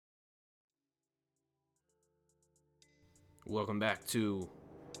Welcome back to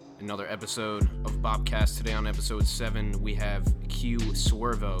another episode of Bobcast. Today on episode 7, we have Q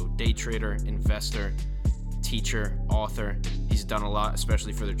Swervo, day trader, investor, teacher, author. He's done a lot,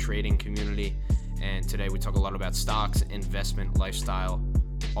 especially for the trading community. And today we talk a lot about stocks, investment, lifestyle,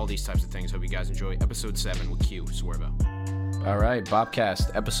 all these types of things. Hope you guys enjoy episode 7 with Q Swervo. All right,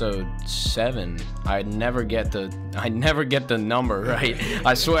 Bobcast, episode 7. I never get the number right.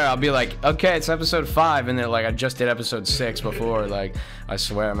 I swear, I'll be like, okay, it's episode 5, and they're like, I just did episode 6 before. Like, I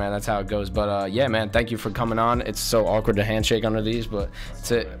swear, man, that's how it goes. But yeah, man, thank you for coming on. It's so awkward to handshake under these, but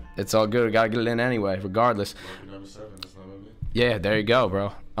it's all good. We gotta get it in anyway, regardless. Number 7, that's not me. Yeah, there you go,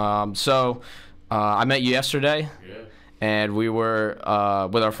 bro. So I met you yesterday, and we were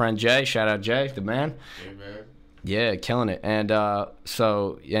with our friend Jay. Shout out Jay, the man. Hey, man. Yeah, killing it. And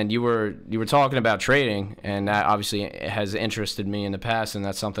and you were talking about trading, and that obviously has interested me in the past, and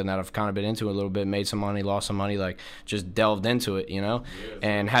that's something that I've kind of been into a little bit, made some money, lost some money, like just delved into it, you know,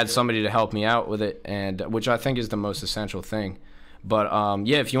 and had somebody to help me out with it, and which I think is the most essential thing. But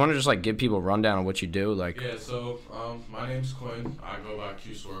yeah, if you want to just like give people a rundown of what you do, like. Yeah, so my name's Quinn. I go by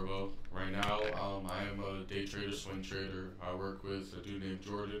Q Swervo. Right now, I am a day trader, swing trader. I work with a dude named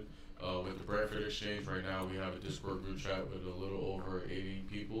Jordan. With the Brantford Exchange right now, we have a Discord group chat with a little over 80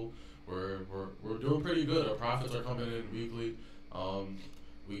 people. We're doing pretty good. Our profits are coming in weekly.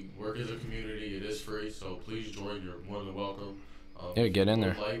 We work as a community. It is free, so please join. You're more than welcome. Yeah, get in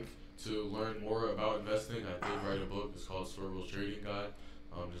there. If you would like to learn more about investing, I did write a book. It's called Swervo's Trading Guide.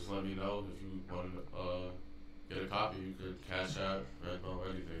 Just let me know if you want to get a copy. You could Cash App, Venmo,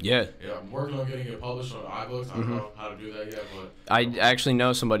 anything. Yeah. Yeah, I'm working on getting it published on iBooks. I don't know how to do that yet, but I actually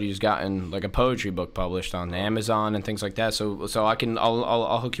know somebody who's gotten like a poetry book published on Amazon and things like that. So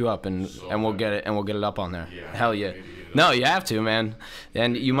I'll hook you up and we'll get it up on there. Yeah, Hell yeah. No, you have to, man,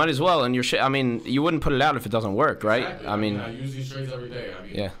 and you might as well. And I mean, you wouldn't put it out if it doesn't work, right? Exactly. I mean, I use these trades every day. I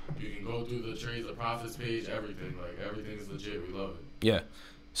mean, yeah. You can go through the trades, the profits page, everything. Like everything is legit. We love it. Yeah.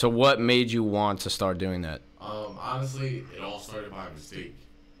 So what made you want to start doing that? Honestly, it all started by mistake.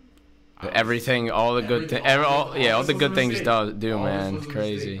 Everything, all the good things, all the good things do, man. It's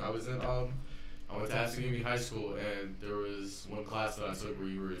crazy. I was in I went to Assateague High School, and there was one class that I took where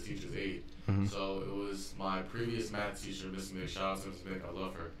you were a teacher's aide. So it was my previous math teacher, Miss Mick. Shout out to Miss Mick, I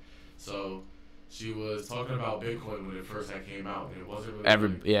love her. So she was talking about Bitcoin when it first came out, and it wasn't really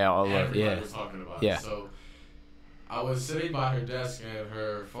everybody was talking about it. So I was sitting by her desk, and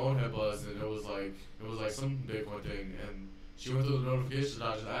her phone had buzzed, and it was like some Bitcoin thing, and she went through the notifications, and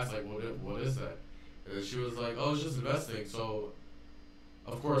I just asked like, what is that? And she was like, oh, it's just investing. So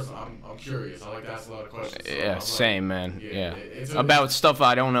of course I'm curious. I like to ask a lot of questions. So yeah, same, like, man. Yeah. About stuff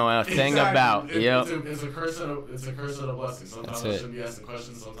I don't know a thing about. It's a curse and a blessing. Sometimes I shouldn't be asking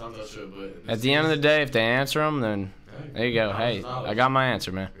questions. Sometimes I should. But at the end of the day, if they answer them, then there you go. Hey, I got my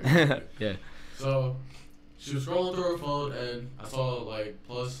answer, man. Yeah. So she was scrolling through her phone, and I saw like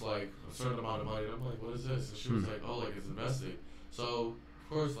plus like a certain amount of money. And I'm like, what is this? And she was like, oh, like it's investing. So of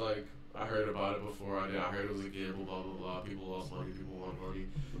course, like I heard about it before I did. I heard it was a gamble, blah blah blah. People lost money, people won money.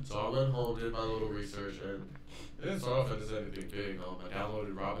 So I went home, did my little research, and it didn't start off as anything big. I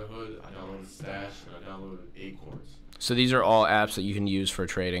downloaded Robinhood, I downloaded Stash, and I downloaded Acorns. So these are all apps that you can use for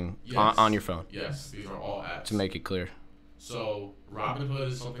trading on your phone. Yes, these are all apps. To make it clear. So Robinhood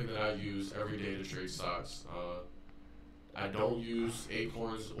is something that I use every day to trade stocks. I don't use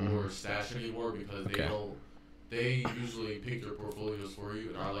Acorns or Stash anymore because they usually pick your portfolios for you,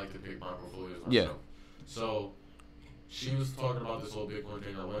 and I like to pick my portfolios myself. Yeah. So she was talking about this whole Bitcoin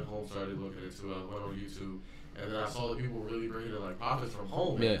thing. I went home, started looking into it. I went on YouTube, and then I saw that people were really bringing in like profits from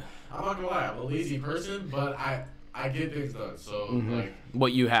home. Yeah. I'm not gonna lie, I'm a lazy person, but I get things done. So like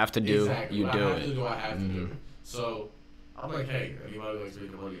what you have to do, you do it. I have to do. So I'm like, hey, anybody likes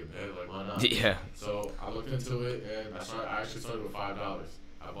making money in bed? Like, why not? Yeah. So I looked into it, and I actually started with $5.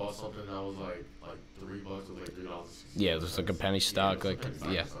 I bought something that was like $3. It was like $3. Yeah, it was like a penny stock.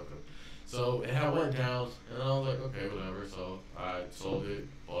 Yeah. So it had went down, and I was like, okay, whatever. So I sold it,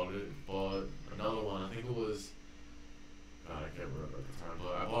 bought another one. I think it was, I can't remember at the time,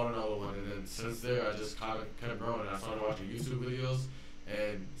 but I bought another one, and then since there, I just kind of kept growing. And I started watching YouTube videos,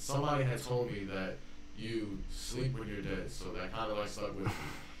 and somebody had told me that you sleep when you're dead, so that kind of like stuck with me.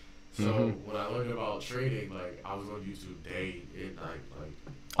 So when I learned about trading, like I was on YouTube day and night, like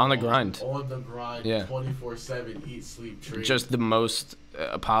on the grind. On the grind, yeah. 24/7, eat, sleep, trade. Just the most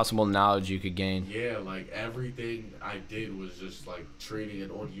possible knowledge you could gain. Yeah, like everything I did was just like trading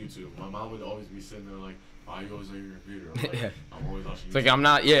and on YouTube. My mom would always be sitting there like, why are you always on your computer? I'm like, Yeah. I'm always watching YouTube. It's like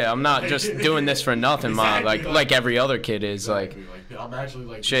I'm not just doing this for nothing, man. Like every other kid is. Exactly. Like I'm actually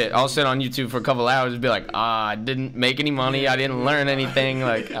like Shit, I'll sit on YouTube for a couple hours and be like, I didn't make any money, I didn't learn anything,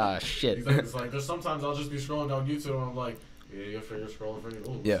 like, shit. Exactly. It's like there's sometimes I'll just be scrolling down YouTube and I'm like, yeah, your finger scrolling,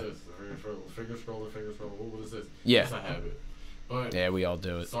 what's Yeah. this? Finger scrolling, what is this? Yeah. It's a habit. But Yeah, we all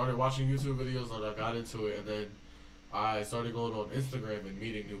do it. started watching YouTube videos and I got into it, and then I started going on Instagram and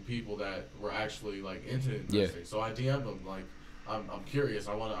meeting new people that were actually like into investing. Yeah. So I DM'd them like, I'm curious,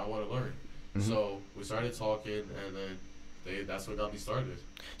 I wanna learn. Mhm. So we started talking, and then that's what got me started.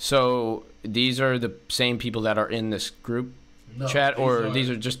 So these are the same people that are in this group chat, or these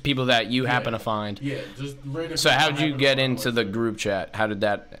are just people that you happen to find? Yeah, just random. So people how'd I you happen get to find into on the Instagram. group chat? How did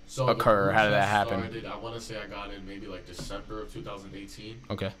that So the occur? group How did chat that happen? started, I want to say I got in maybe like December of 2018.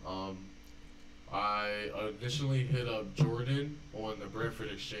 Okay. I initially hit up Jordan on the Brantford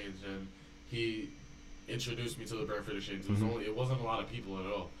Exchange, and he introduced me to the Brantford Exchange. It wasn't a lot of people at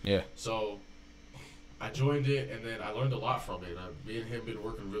all. Yeah. So I joined it, and then I learned a lot from it. Me and him been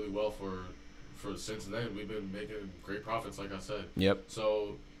working really well for since then. We've been making great profits, like I said. Yep.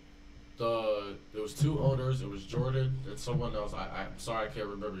 So there was two owners. It was Jordan and someone else. I'm sorry, I can't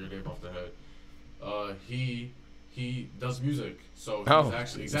remember your name off the head. He does music, so he's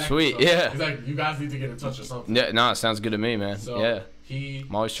actually sweet, so, yeah. Exactly. You guys need to get in touch or something. Yeah, no, it sounds good to me, man. So Yeah.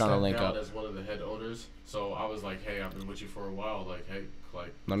 I'm always trying to stepped link down up. as one of the head owners. So I was like, hey, I've been with you for a while. Like, hey,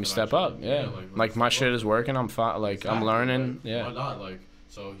 like Let me can I step join? up. Yeah. let me Like my step shit up. is working. I'm fine. Like I'm Exactly, learning. like, Yeah. Why not? Like,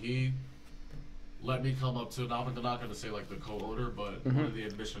 so he let me come up to. Now I'm not gonna say like the co-owner, but one of the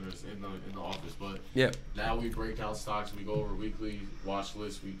admissioners in the office. But Yeah. now we break down stocks. We go over weekly watch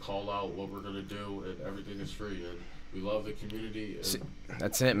lists. We call out what we're gonna do, and everything is free. And we love the community. And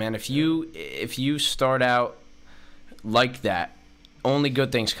That's it, man. If you start out like that, only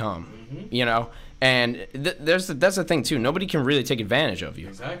good things come. You know. And that's the thing too. Nobody can really take advantage of you.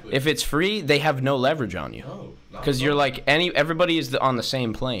 Exactly. If it's free, they have no leverage on you. No. Because you're like everybody is on the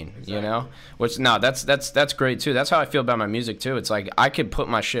same plane, Exactly. you know. Which that's great too. That's how I feel about my music too. It's like I could put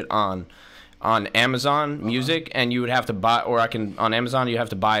my shit on Amazon Music, and you would have to buy, or I can on Amazon you have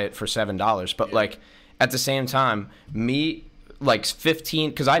to buy it for $7. But like at the same time, me like 15,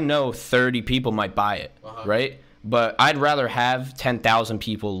 because I know 30 people might buy it, right? But I'd rather have 10,000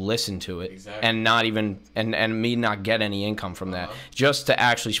 people listen to it and not even and me not get any income from that, just to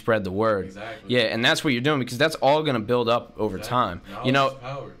actually spread the word. Exactly. Yeah, and that's what you're doing, because that's all gonna build up over time. Knowledge You know, is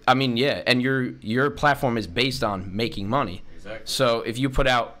power. I mean, yeah, and your platform is based on making money. Exactly. So if you put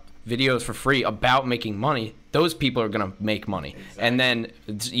out videos for free about making money, those people are gonna make money. And then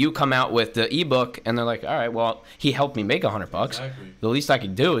you come out with the ebook, and they're like, all right, well, he helped me make $100. Exactly. The least I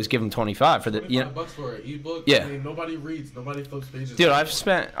could do is give him 25 for the. You know, $25 for an ebook. Yeah. I mean, nobody reads. Nobody flips pages. dude, I've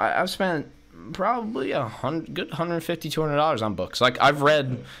spent probably good $150-$200 on books. Like I've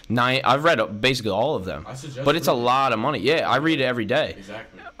read basically all of them, I suggest but it's a reading. lot of money. Yeah, I read it every day.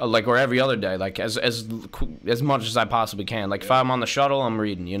 Exactly. Like, or every other day, like as much as I possibly can. Like if I'm on the shuttle, I'm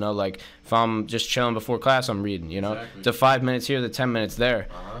reading, you know, like if I'm just chilling before class, I'm reading, you know. Exactly. The 5 minutes here, the 10 minutes there.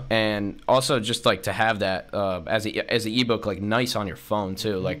 And also just like to have that as an ebook, like nice on your phone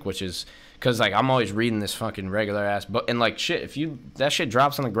too, like, which is because like I'm always reading this fucking regular ass book, and like shit, if that shit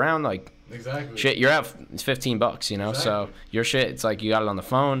drops on the ground, like Exactly. shit, you're out $15, you know. So Exactly. your shit, it's like you got it on the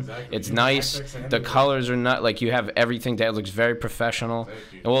phone. Exactly. It's You can nice. access it The anywhere. colors are not like you have everything that looks very professional. Thank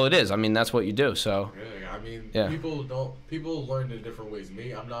you. Well, it is. I mean, that's what you do. So Yeah, I mean, Yeah. people learn in different ways.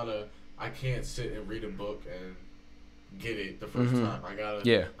 Me, I can't sit and read a book and get it the first time. I gotta,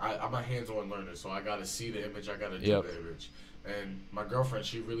 Yeah. I'm a hands-on learner, so I gotta see the image, I gotta do Yep. the image. And my girlfriend,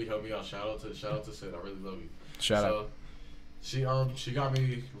 she really helped me out. Shout out to Sid, I really love you. Shout out. So, she got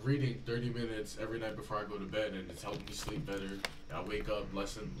me reading 30 minutes every night before I go to bed, and it's helping me sleep better. I wake up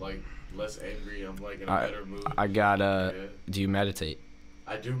less angry. I'm like in a better mood. I got Yeah. Do you meditate?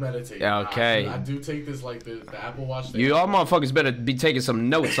 I do meditate. Okay. I do take this like the Apple Watch thing. You all motherfuckers better be taking some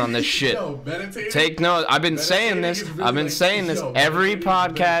notes on this shit. Yo, meditating. Take notes. I've been saying Meditating this. is really I've been like- saying this yo, every meditating is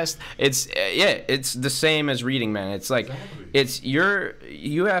really- podcast. It's it's the same as reading, man. It's like Exactly.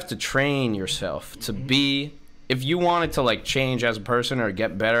 you have to train yourself to be. If you wanted to like change as a person or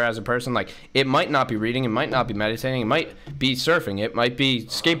get better as a person, like it might not be reading, it might not be meditating, it might be surfing, it might be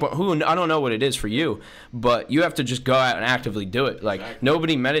skateboard. I don't know what it is for you, but you have to just go out and actively do it. Like Exactly.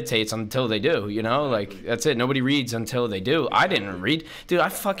 nobody meditates until they do, you know? Like Exactly. that's it. Nobody reads until they do. I didn't read, dude. I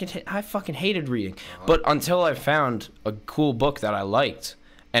fucking hated reading, but until I found a cool book that I liked.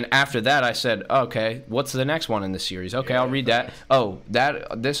 And after that, I said, okay, what's the next one in the series? Okay, I'll read that. Oh,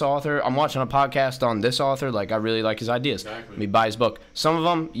 this author, I'm watching a podcast on this author. Like, I really like his ideas. Exactly. Let me buy his book. Some of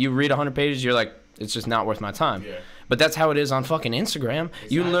them, you read 100 pages, you're like, it's just not worth my time. Yeah. But that's how it is on fucking Instagram.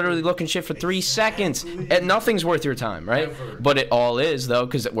 You literally looking shit for 3 seconds, and nothing's worth your time, right? Never. But it all is though,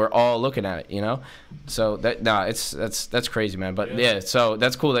 because we're all looking at it, you know. So that's crazy, man. But yeah, so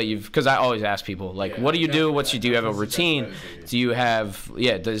that's cool that because I always ask people like, what do you do? Do you have a routine? Do you have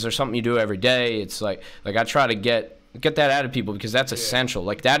is there something you do every day? It's like I try to get that out of people because that's essential.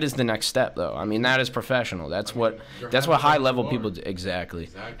 Like that is the next step though. I mean that is professional. That's what high level people do. Exactly.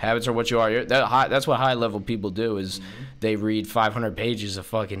 Habits are what you are. That's what high level people do is they read 500 pages a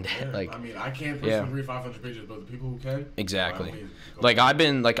fucking day. Like I mean I can't personally read 500 pages, but the people who can. Exactly. Like I've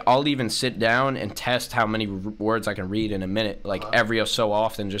been like I'll even sit down and test how many words I can read in a minute, like every so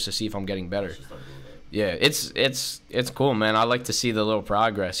often, just to see if I'm getting better. Yeah, it's cool, man. I like to see the little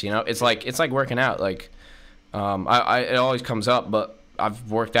progress. You know, it's like working out. Like it always comes up, but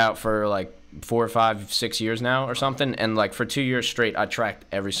I've worked out for like 4 or 5, 6 years now or something, and like for 2 years straight I tracked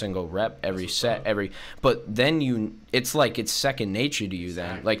every single rep, every set, but then it's like it's second nature to you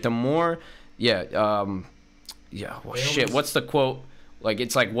then. Like the more what's the quote? Like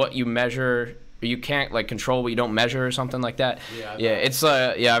it's like what you measure, you can't like control what you don't measure or something like that. It's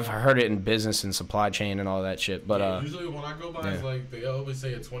I've heard it in business and supply chain and all that shit, but usually when I go by it's like they always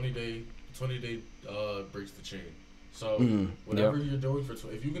say a 20 day breaks the chain. So whatever you're doing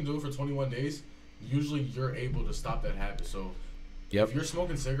if you can do it for 21 days, usually you're able to stop that habit. So if you're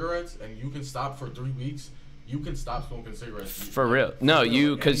smoking cigarettes and you can stop for 3 weeks, you can stop smoking cigarettes. For real. No,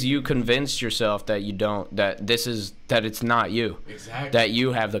 because you convinced yourself that you don't, that it's not you. Exactly. That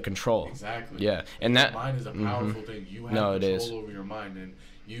you have the control. Exactly. Yeah. And that mind is a powerful thing. You have control over your mind, and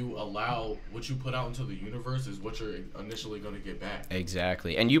you allow what you put out into the universe is what you're initially going to get back.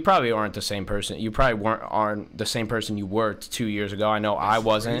 Exactly. And you probably aren't the same person. You probably aren't the same person you were 2 years ago. I know I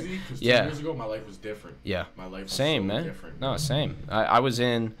wasn't. Crazy, 'cause 2 years ago my life was different. Yeah. My life was same, so man. different. No, same. I was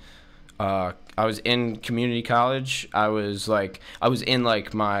in community college. I was in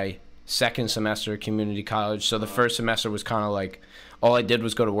like my second semester of community college. So the first semester was kind of like all I did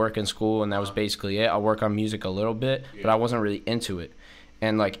was go to work in school, and that was basically it. I work on music a little bit, but I wasn't really into it.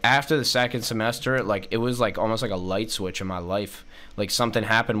 And like after the second semester, like it was like almost like a light switch in my life. Like something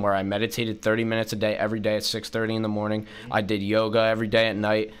happened where I meditated 30 minutes a day every day at 6:30 in the morning. I did yoga every day at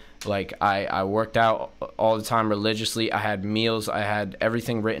night. Like I worked out all the time religiously. I had meals. I had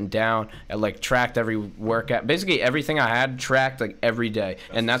everything written down. I like tracked every workout. Basically everything I had tracked like every day.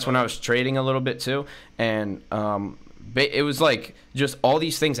 And that's when I was trading a little bit too. And it was like just all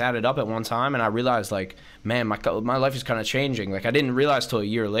these things added up at one time, and I realized like, man, my life is kind of changing. Like I didn't realize till a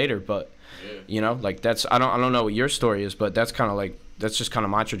year later, but you know, like that's I don't know what your story is, but that's kind of like that's just kind of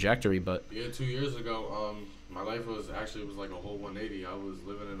my trajectory. But 2 years ago, my life was like a whole 180. I was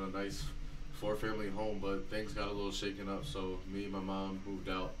living in a nice 4-family home, but things got a little shaken up. So me and my mom moved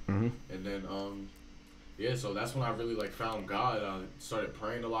out, and then so that's when I really like found God. I started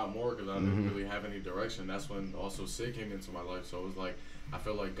praying a lot more because I didn't really have any direction. That's when also Sid came into my life. So it was like I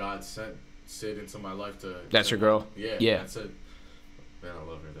felt like God sent Sid into my life to. That's your girl. Yeah. That's it. Man, I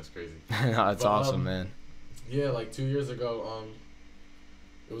love her. That's crazy. That's awesome, man. Yeah, like 2 years ago,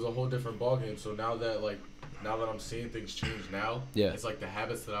 it was a whole different ballgame. So now that I'm seeing things change now, it's like the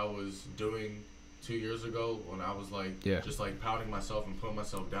habits that I was doing 2 years ago when I was like just like pouting myself and putting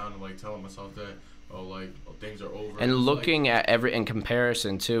myself down and like telling myself that things are over. And looking at in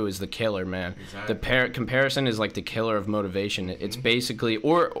comparison too is the killer, man. Exactly. The comparison is like the killer of motivation. It's basically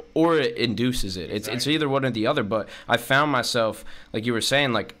or it induces it. It's either one or the other. But I found myself, like you were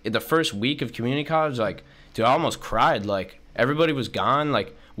saying, like in the first week of community college, like dude, I almost cried. Like everybody was gone.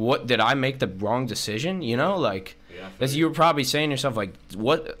 Like what did I make the wrong decision? You know, like. As you were probably saying to yourself, like,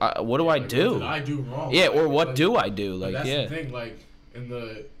 what do I do? What did I do wrong? Yeah, or what do I do? Like, that's the thing. Like in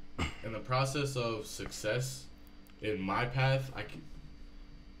the process of success, in my path,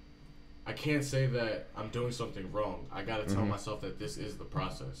 I can't say that I'm doing something wrong. I gotta tell myself that this is the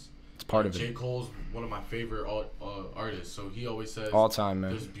process. It's part of it. J. Cole's one of my favorite artists, so he always says all time,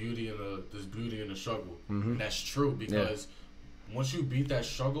 man. There's beauty in the struggle, and that's true because once you beat that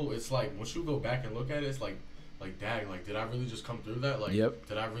struggle, it's like once you go back and look at it, it's like dang, like did I really just come through that? Like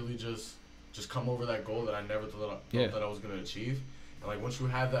did I really just come over that goal that I never thought that I was gonna achieve? And like once you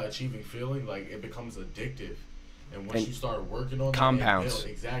have that achieving feeling, like it becomes addictive. And once you start working on compounds,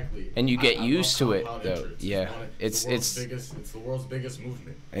 exactly, and you get used to it, though. It's the world's biggest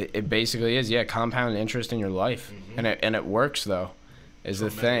movement. It basically is, compound interest in your life, and it works though, is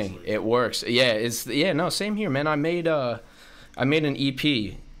the thing. It works, same here, man. I made an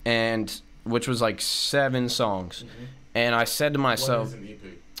EP, and which was like 7 songs, and I said to myself, what is an EP?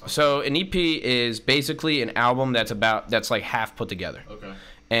 So an EP is basically an album that's like half put together. Okay.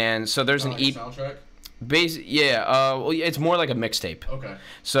 And so there's an EP. Soundtrack? Well, it's more like a mixtape. Okay.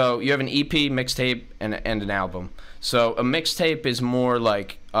 So you have an EP, mixtape, and an album. So a mixtape is more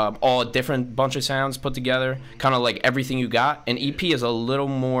like all a different bunch of sounds put together, kind of like everything you got. An EP is a little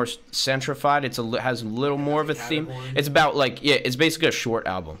more centrified. Has a little more of a theme. It's about it's basically a short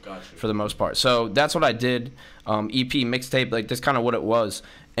album for the most part. So that's what I did. EP, mixtape, like that's kind of what it was.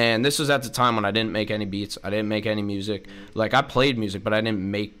 And this was at the time when I didn't make any beats. I didn't make any music. Like I played music, but I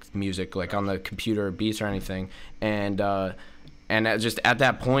didn't make music like on the computer or beats or anything. And just at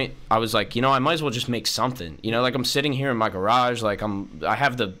that point, I was like, I might as well just make something. Like I'm sitting here in my garage, like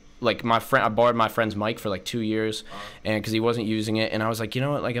I borrowed my friend's mic for like 2 years, and because he wasn't using it, and I was like,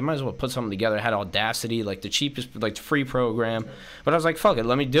 like I might as well put something together. I had Audacity, like the cheapest, like the free program, but I was like, fuck it,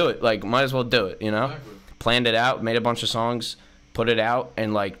 let me do it. Like might as well do it, Exactly. Planned it out, made a bunch of songs, put it out,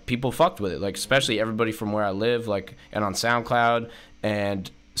 and like people fucked with it, like especially everybody from where I live, like, and on SoundCloud. And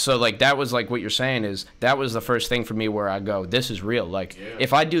so like that was like what you're saying is that was the first thing for me where I go, this is real. Like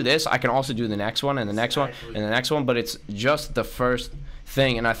if I do this, I can also do the next one and the next one and the next one, but it's just the first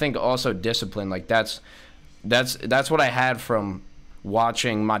thing. And I think also discipline, like that's what I had from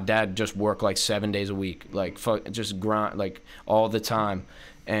watching my dad just work like 7 days a week, like just grind like all the time,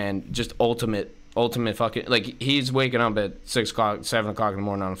 and just ultimate fucking, like he's waking up at 6 o'clock 7 o'clock in the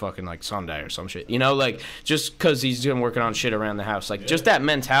morning on a fucking like Sunday or some shit, like just because he's doing working on shit around the house, like just that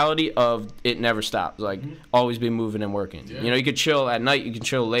mentality of it never stops, like always be moving and working. You could chill at night, you can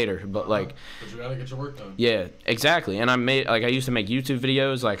chill later, but like but you gotta get your work done. Yeah, exactly. And I used to make YouTube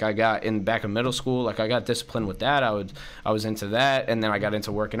videos, like I got in back in middle school, like I got disciplined with that. I was into that, and then I got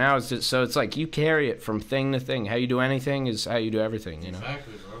into working out. So it's like you carry it from thing to thing. How you do anything is how you do everything,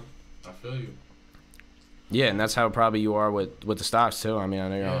 Exactly, bro. I feel you. Yeah, and that's how probably you are with the stocks too. I mean, I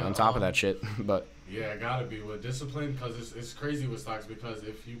know you're on top of that shit, but yeah, I gotta be with discipline, because it's crazy with stocks, because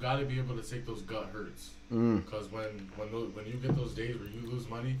if you gotta be able to take those gut hurts, because when you get those days where you lose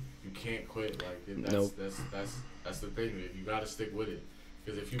money, you can't quit. Like that's the thing. You gotta stick with it,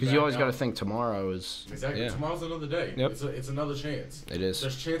 because you always gotta think tomorrow is exactly tomorrow's another day. Yep. It's another chance. It is.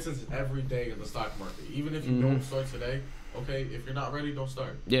 There's chances every day in the stock market. Even if you don't start today, okay. If you're not ready, don't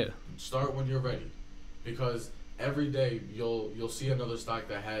start. Yeah. Start when you're ready. Because every day you'll see another stock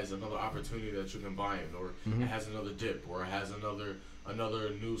that has another opportunity that you can buy in, or it has another dip, or it has another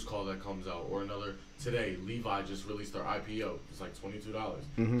news call that comes out, or today Levi just released their IPO. It's like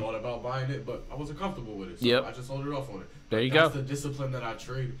 $22. Thought about buying it, but I wasn't comfortable with it, so I just sold it off on it. There you go. That's the discipline that I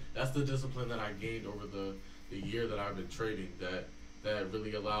trade. That's the discipline that I gained over the year that I've been trading. That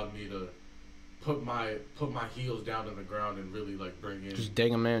really allowed me to put my heels down in the ground and really like bring in, just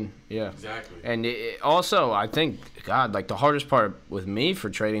dig them in. Yeah, exactly. And also I think like the hardest part with me for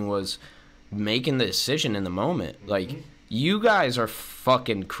trading was making the decision in the moment. Like you guys are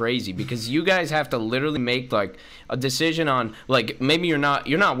fucking crazy, because you guys have to literally make like a decision on, like, maybe you're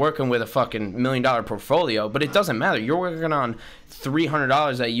not working with a fucking $1 million portfolio, but it doesnn't matter. You're working on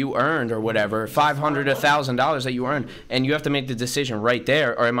 $300 that you earned, or whatever, $500, $1,000 that you earned, and you have to make the decision right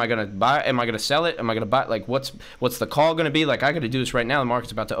there. Or am I gonna buy? Am I gonna sell it? Am I gonna buy? Like, what's the call gonna be? Like, I gotta do this right now. The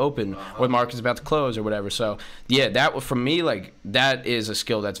market's about to open, or the market's about to close, or whatever. So yeah, that for me, like, that is a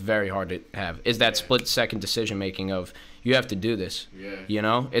skill that's very hard to have. Is that split second decision making of, you have to do this.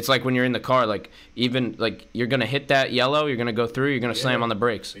 Yeah. It's like when you're in the car, like, even like you're gonna hit that yellow, you're gonna go through, you're gonna slam on the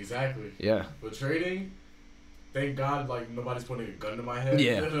brakes. Exactly. Yeah. With trading, thank God, like, nobody's putting a gun to my head.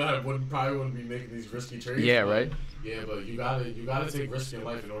 Yeah. I probably wouldn't be making these risky trades. Yeah, right. Yeah, but you gotta take risks in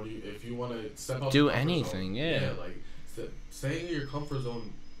life in order, if you want to step up. Do the anything. Zone. Yeah. Like staying in your comfort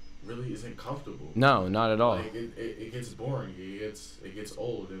zone really isn't comfortable. No, not at all. Like it gets boring. It gets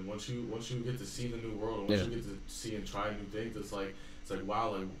old, and once you get to see the new world, and once you get to see and try new things, it's like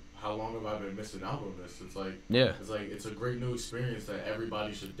wow, like, how long have I been missing out on this? It's like it's a great new experience that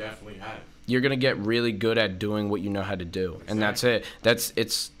everybody should definitely have. You're gonna get really good at doing what you know how to do, and that's it.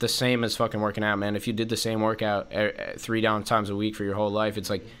 It's the same as fucking working out, man. If you did the same workout 3 times a week for your whole life, it's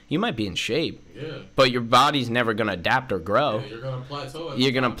like you might be in shape, but your body's never gonna adapt or grow. Yeah, you're gonna plateau.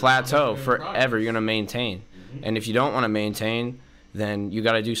 You're gonna plateau forever. You're gonna maintain, and if you don't want to maintain, then you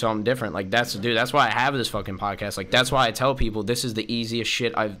got to do something different. Like, that's why I have this fucking podcast. Like, that's why I tell people this is the easiest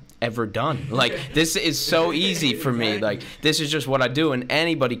shit I've ever done. Like, this is so easy for me. Like, this is just what I do, and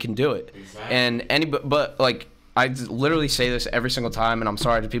anybody can do it. And but like, I literally say this every single time, and I'm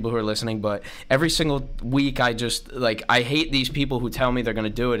sorry to people who are listening, but every single week I just, like, I hate these people who tell me they're going to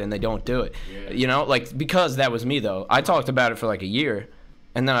do it and they don't do it. Like, because that was me, though. I talked about it for like a year,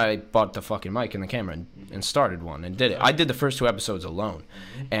 and then I bought the fucking mic and the camera and started one and did it. I did the first 2 episodes alone.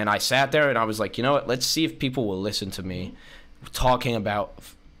 And I sat there and I was like, you know what? Let's see if people will listen to me talking about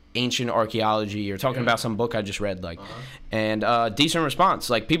ancient archaeology or talking about some book I just read, like, Uh-huh. and decent response.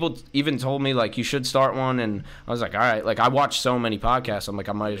 Like, people even told me, like, you should start one, and I was like, all right. Like, I watch so many podcasts, I'm like,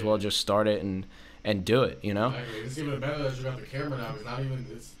 I might as well just start it and do it, you know? Exactly. It's even better that you got the camera now.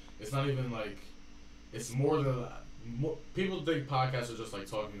 It's not even like, it's more than, people think podcasts are just like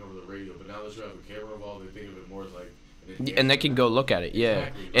talking over the radio, but now that you have a camera involved, they think of it more as like, and they can go look at it, yeah.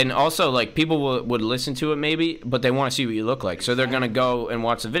 Exactly. And also, like, people would listen to it maybe, but they want to see what you look like, so they're gonna go and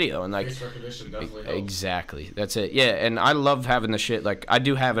watch the video and like. Face recognition definitely helps. Exactly, that's it. Yeah, and I love having the shit. Like, I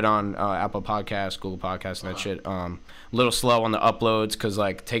do have it on Apple Podcasts, Google Podcasts, and that shit. A little slow on the uploads because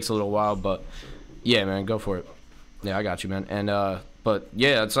like it takes a little while, but yeah, man, go for it. Yeah, I got you, man. And but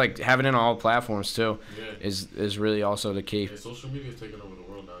yeah, it's like having it on all platforms too. Yeah. Is really also the key. Yeah, social media is taking over the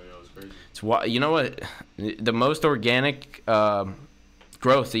world now, yo. It's crazy. It's why, you know what, the most organic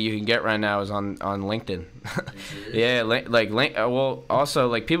growth that you can get right now is on LinkedIn. Yeah, well, also,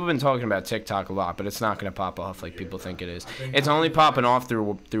 like, people have been talking about TikTok a lot, but it's not gonna pop off like people think it is. It's only popping off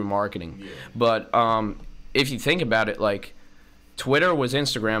through marketing. Yeah. But if you think about it, like, Twitter was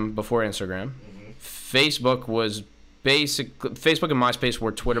Instagram before Instagram. Mm-hmm. Facebook was Facebook and MySpace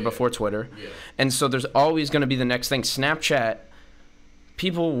were Twitter before Twitter. Yeah. And so there's always going to be the next thing. Snapchat,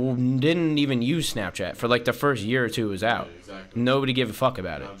 people didn't even use Snapchat for like the first year or two it was out. Yeah, exactly. Nobody gave a fuck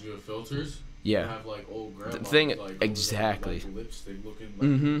about it. Now, do you have filters? Yeah. You have like old grandma, The thing, like, exactly. Like, lipstick looking, like,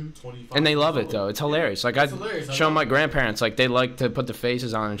 Mm-hmm. 25 And they love years it though. old. It's hilarious. Like, It's I hilarious. show love my it. grandparents, like, they like to put the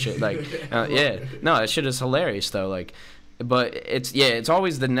faces on and shit. Like, yeah. No, that shit is hilarious though. Like, but it's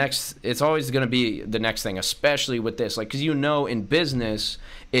always the next. It's always gonna be the next thing, especially with this. Like, cause in business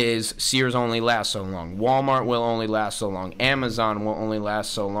is Sears only lasts so long. Walmart will only last so long. Amazon will only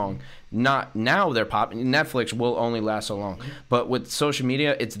last so long. Not now they're popping. Netflix will only last so long. But with social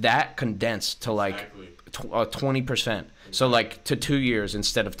media, it's that condensed to like Exactly. 20%. So like to 2 years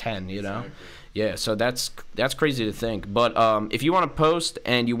instead of 10. You know. Exactly. Yeah, so that's crazy to think. But if you want to post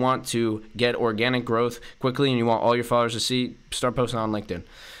and you want to get organic growth quickly and you want all your followers to see, start posting on LinkedIn.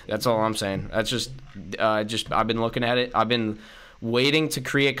 That's all I'm saying. That's just I've been looking at it. I've been waiting to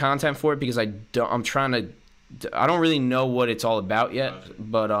create content for it because I don't really know what it's all about yet.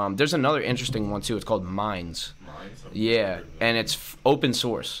 But there's another interesting one too. It's called Minds. Yeah, and it's open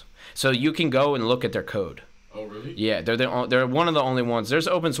source. So you can go and look at their code. Oh, really? Yeah, they're one of the only ones. There's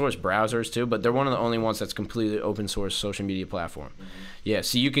open source browsers too, but they're one of the only ones that's completely open source social media platform. Mm-hmm. Yeah,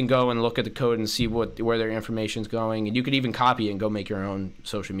 so you can go and look at the code and see where their information's going, and you could even copy it and go make your own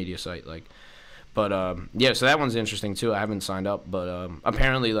social media site. Like, but yeah, so that one's interesting too. I haven't signed up, but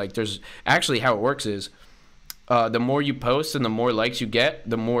apparently, like, there's actually how it works is the more you post and the more likes you get,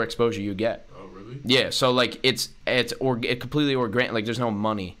 the more exposure you get. Oh, really? Yeah, so like it's completely organic. Like, there's no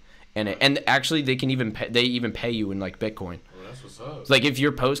money in it, and actually they even pay you in like Bitcoin. Well, that's what's up. Like, if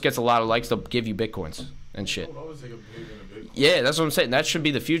your post gets a lot of likes, they'll give you Bitcoins and shit. I would always take a big in a big. Yeah, that's what I'm saying. That should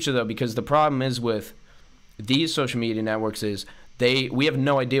be the future though, because the problem is with these social media networks is we have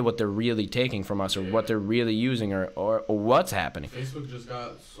no idea what they're really taking from us or what they're really using or what's happening. Facebook just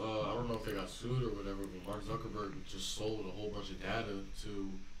got I don't know if they got sued or whatever, but Mark Zuckerberg just sold a whole bunch of data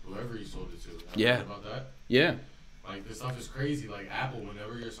to whoever he sold it to. Have you heard about that? Yeah. Like, this stuff is crazy. Like, Apple,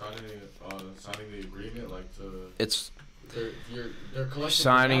 whenever you're signing the agreement, like, It's they're collecting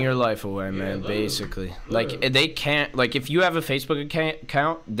signing your life away, Yeah, man, literally. basically. Literally. Like, they can't, like, if you have a Facebook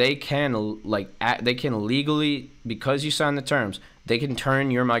account, they can, like, they can legally, because you sign the terms, they can turn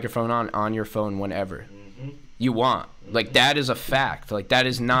your microphone on your phone whenever you want. Like, that is a fact. Like, that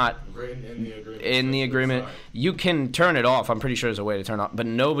is not written in the agreement. in the agreement. You can turn it off. I'm pretty sure there's a way to turn it off, but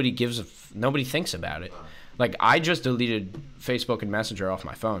nobody thinks about it. Like, I just deleted Facebook and Messenger off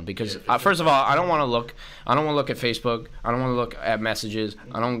my phone because first of all, I don't want to look at Facebook. I don't want to look at messages.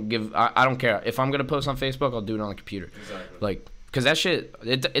 I don't care. If I'm going to post on Facebook, I'll do it on the computer. Exactly. Like, because that shit,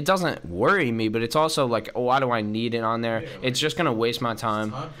 it doesn't worry me, but it's also like, oh, why do I need it on there? Yeah, like, it's just going to waste my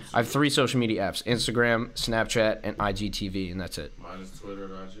time. time I have 3 social media apps: Instagram, Snapchat, and IGTV, and that's it. Mine is Twitter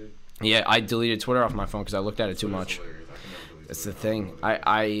and IG. Yeah, I deleted Twitter off my phone because I looked at it too Twitter's much. hilarious. I can never delete It's the Twitter. thing.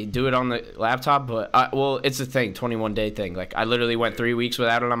 I do it on the laptop, but it's the thing. 21-day thing. Like, I literally went 3 weeks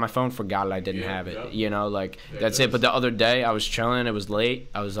without it on my phone. Forgot I didn't have it. Yeah. You know, like, Yeah, that's it it. But is. the other day, I was chilling. It was late.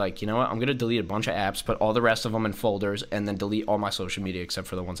 I was like, you know what? I'm gonna delete a bunch of apps, put all the rest of them in folders, and then delete all my social media except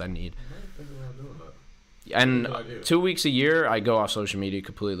for the ones I need. I might think about doing that. And Good idea. 2 weeks a year, I go off social media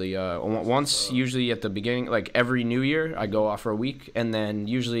completely. Once, usually at the beginning, like every New Year, I go off for a week, and then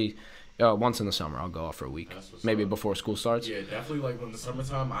usually once in the summer, I'll go off for a week, That's what's maybe up. before school starts. Yeah, definitely. Like, when the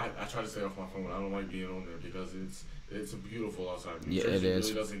summertime, I try to stay off my phone. I don't like being on there because It's beautiful outside. Yeah, Jersey it is.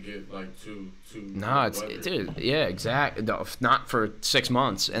 Really doesn't get like too. No, it's dude. Yeah, exactly. Not for 6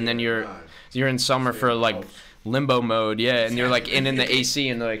 months, and then you're in summer for like limbo mode. Yeah, and you're like in the AC,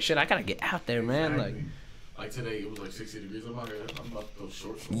 and they're like, shit, I gotta get out there, man. Like today, it was like 60 degrees. I'm out here. I'm about to go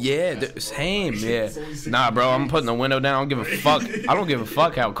shorts. Yeah, same. Yeah. Nah, bro, I'm putting the window down. I don't give a fuck. I don't give a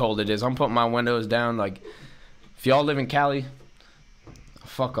fuck how cold it is. I'm putting my windows down. Like, if y'all live in Cali,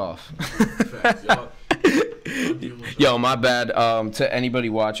 fuck off. Yo, my bad. To anybody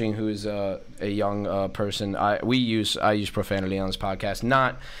watching who is a young person, I use profanity on this podcast,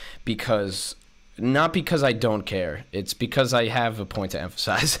 not because I don't care. It's because I have a point to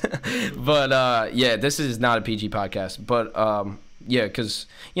emphasize. But yeah, this is not a PG podcast. But yeah, because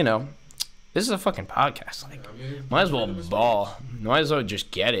this is a fucking podcast. Like, might as well ball. Might as well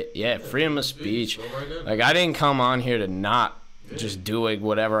just get it. Yeah, freedom of speech. Like, I didn't come on here to not just doing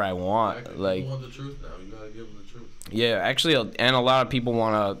whatever I want. Like, you want the truth now. You gotta give them the truth. Yeah, actually, and a lot of people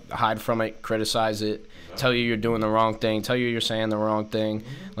want to hide from it, criticize it, tell you you're doing the wrong thing, tell you you're saying the wrong thing.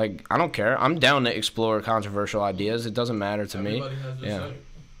 Like, I don't care. I'm down to explore controversial ideas. It doesn't matter to me. Everybody has their say.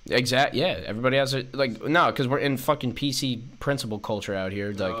 Exact. Yeah, everybody has it. Like, no, because we're in fucking PC principle culture out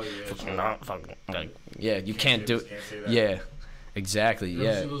here. Like, yeah, you can't do it. Yeah, exactly.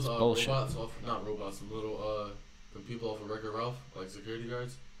 Yeah, those, it's bullshit. Not robots, some little the people off of Wreck-It Ralph, like security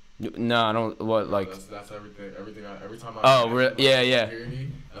guards. No, I don't. What, like? That's everything. Every time I. Oh, yeah.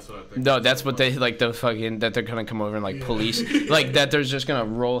 Security, that's what I think. No, that's what they like. The fucking that they're gonna come over and like police, like that. They're just gonna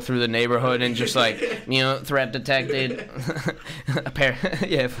roll through the neighborhood and just like threat detected.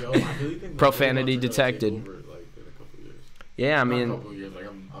 Yeah, Yo, I really think profanity detected. Over, like, in a couple years. Yeah, I mean. Not a couple years. Like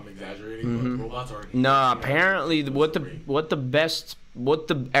I'm exaggerating. But robots are. No, apparently what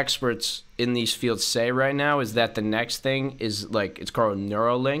the experts in these fields say right now is that the next thing is like it's called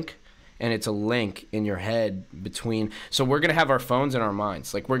Neuralink, and it's a link in your head between. So we're gonna have our phones in our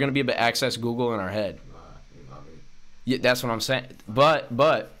minds, like we're gonna be able to access Google in our head. Yeah, that's what I'm saying. But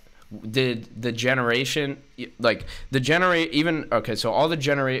did the generation so all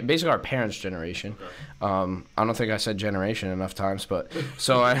the basically our parents' generation. I don't think I said generation enough times, but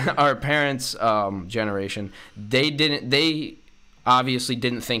so our parents' generation, they obviously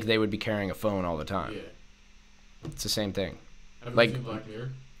didn't think they would be carrying a phone all the time. Yeah. It's the same thing. Have like you seen Black Mirror?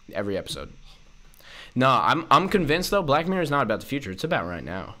 Every episode. No, I'm convinced though. Black Mirror is not about the future. It's about right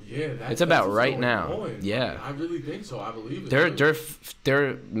now. Yeah, it's about right now. On. Yeah, I really think so. I believe it.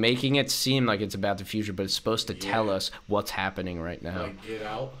 They're making it seem like it's about the future, but it's supposed to tell us what's happening right now. Like Get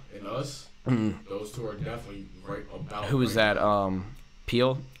Out and Us. Those two are definitely right about. Who is that?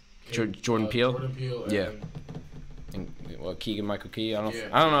 Peele, Jordan Peele. Jordan Peele. Yeah. And Keegan-Michael Key. I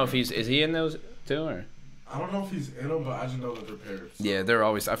don't know if is he in those too or. I don't know if he's in them, but I just know that they're paired. So. Yeah, they're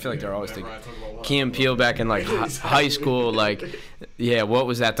always. I feel like they're always thinking. Key and Peele back in like high school, like, yeah. What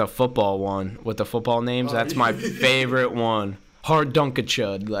was that? The football one with the football names. That's my favorite one. Hard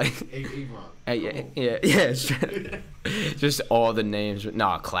Dunkachud, like. Yeah. Just all the names.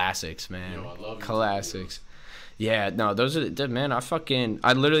 Nah, classics, man. Classics. Yeah, no, those are man.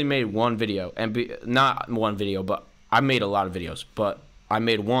 I literally made one video not one video, but I made a lot of videos, but I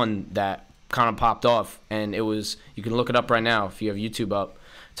made one that kind of popped off, and it was, you can look it up right now if you have YouTube up,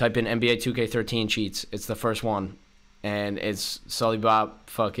 type in NBA 2K13 cheats. It's the first one, and it's Sully Bob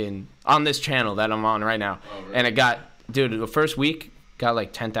fucking on this channel that I'm on right now. Oh, really? And it got, dude, the first week got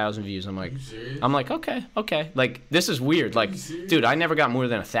like 10,000 views. I'm like okay, like this is weird, like, dude, I never got more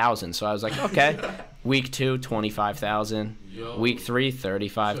than 1,000, so I was like, okay. Week 2, 25,000. Week 3,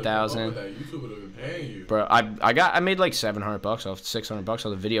 35,000. YouTube would have been paying you. Bro, I made like $700 off, $600 off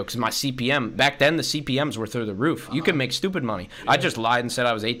the video because my CPM back then, the CPMs were through the roof. You could make stupid money. Yeah. I just lied and said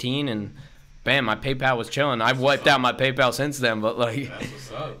I was 18, and bam, my PayPal was chilling. I've wiped out my PayPal since then, but like, that's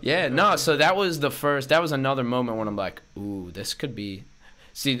what's up. Yeah, no. So that was another moment when I'm like, ooh, this could be.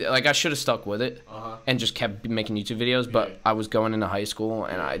 See, like, I should have stuck with it and just kept making YouTube videos, but I was going into high school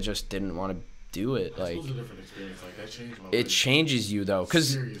and I just didn't want to do it. Like, a different experience. Like, that changed my life. It changes you though,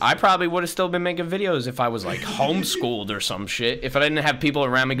 because I probably would have still been making videos if I was like homeschooled or some shit. If I didn't have people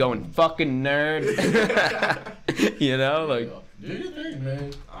around me going, "Fucking nerd," like. Do your thing,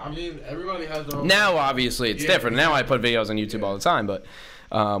 man. I mean, everybody has their own. Now, obviously, it's different. Now I put videos on YouTube all the time, but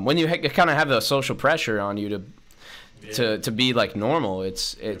when you kind of have the social pressure on you to be like normal,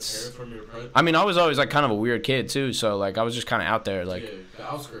 it's. I mean, I was always like kind of a weird kid too, so like I was just kind of out there, like. Yeah,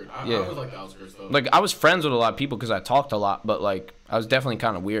 the outskirts. I always like the outskirts though. Like I was friends with a lot of people because I talked a lot, but like I was definitely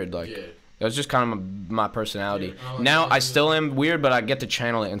kind of weird, like. Yeah. It was just kind of my personality. Yeah, now I still am weird, but I get to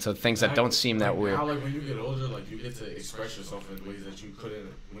channel it into things that don't seem that weird. How, like, when you get older, like, you get to express yourself in ways that you couldn't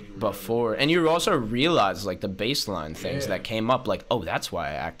when you were Before. younger. And you also realize, like, the baseline things Yeah. that came up, like, oh, that's why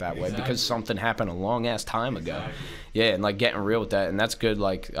I act that way, Exactly. because something happened a long-ass time ago. Exactly. Yeah, and, like, getting real with that, and that's good.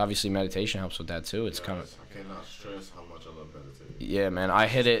 Like, obviously meditation helps with that, too. It's kind of... I cannot stress how much I love meditating. Yeah, man, I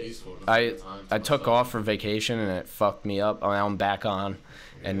hit it. Peaceful, just I take time to I took myself. off for vacation and it fucked me up. Now I'm back on,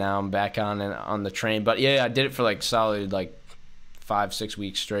 and now I'm back on and on the train. But yeah, I did it for like solid like 5-6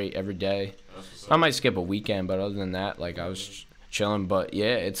 weeks straight every day. That's what's I up. might skip a weekend, but other than that, like I was chilling. But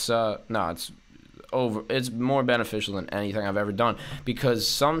yeah, it's it's over. It's more beneficial than anything I've ever done because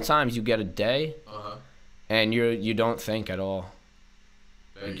sometimes you get a day Uh-huh. and you don't think at all.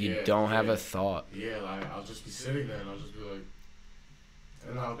 Like you Yeah, don't have yeah. a thought. Yeah, like I'll just be sitting there and I'll just be like,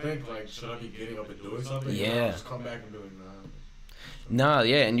 and I'll think like, should I be getting up and doing something? Yeah. And I'll just come back and be like, nah. No,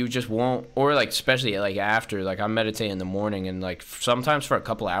 yeah, and you just won't, or like especially like after, like I meditate in the morning, and like sometimes for a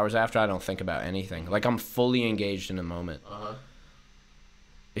couple hours after, I don't think about anything. Like I'm fully engaged in the moment.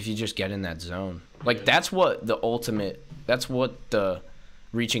 If you just get in that zone, like Yeah. that's what the ultimate, that's what the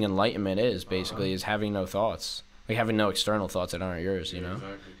reaching enlightenment is basically, is having no thoughts, like having no external thoughts that aren't yours, you Yeah, know,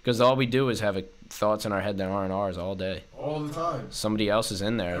 exactly. because all we do is have thoughts in our head that aren't ours all day. All the time. Somebody else is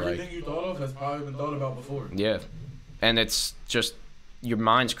in there, like. Everything you thought of has probably been thought about before. Yeah. And it's just your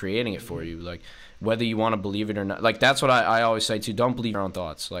mind's creating it for you. Like whether you want to believe it or not. Like that's what I always say too. Don't believe your own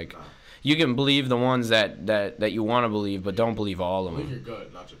thoughts. Like you can believe the ones that you want to believe, but don't believe all of Believe them. your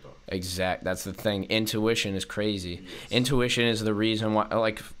gut, not your thoughts. Exact. That's the thing. Intuition is crazy. Yes. Intuition is the reason why,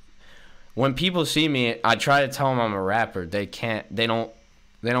 like when people see me, I try to tell them I'm a rapper. They don't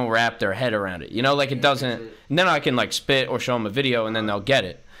wrap their head around it. You know, like it doesn't, and then I can like spit or show them a video and then they'll get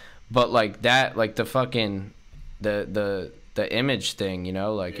it. But like that, like the fucking, the image thing, you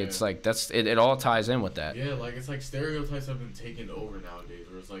know, like Yeah. it's like it all ties in with that. Yeah, like it's like stereotypes have been taken over nowadays,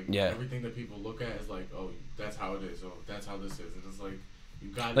 where it's like Yeah. everything that people look at is like, oh, that's how it is, oh, that's how this is, and it's like you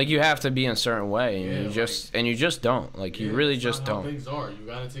got Like you have to be in a certain way, and Yeah, you just don't. Like you really just How don't. things are. You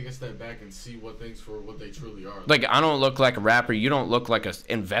gotta take a step back and see what things for what they truly are. Like I don't look like a rapper. You don't look like an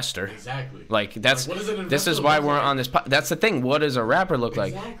investor. Exactly. Like that's Like, what does an this is investor why look we're like? on this. That's the thing. What does a rapper look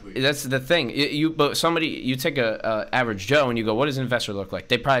like? Exactly. That's the thing. But you take a average Joe and you go, what does an investor look like?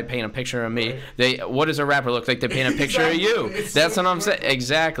 They probably paint a picture of me. Right. What does a rapper look like? They paint a picture of you. It's That's so what I'm saying. funny.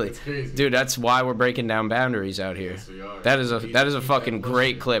 Exactly, It's crazy. dude. That's why we're breaking down boundaries out here. Yes, we are. That is a Keep fucking that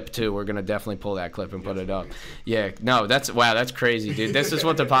great pushing. clip too. We're gonna definitely pull that clip and put Yes, it up. please. Yeah, no, that's crazy, dude. This is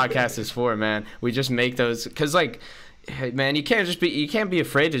what the podcast is for, man. We just make those, cause like, hey, man, you can't be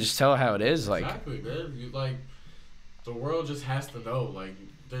afraid to just tell how it is. Like, Exactly, man. You like the world just has to know. Like,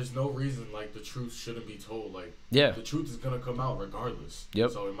 there's no reason like the truth shouldn't be told. Like, yeah, the truth is gonna come out regardless.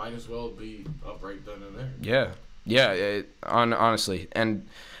 Yep. So it might as well be up right then and there. yeah. Honestly, and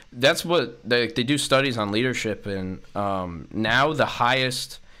that's what they do studies on leadership, and now the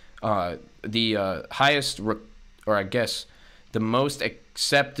highest, or I guess the most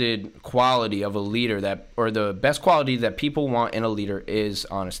accepted quality of a leader or the best quality that people want in a leader is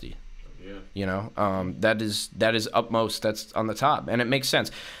honesty. Yeah. You know, that is utmost. That's on the top, and it makes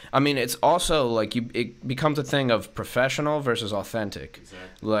sense. I mean, it's also like it becomes a thing of professional versus authentic.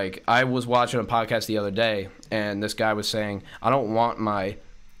 Exactly. Like I was watching a podcast the other day, and this guy was saying, I don't want my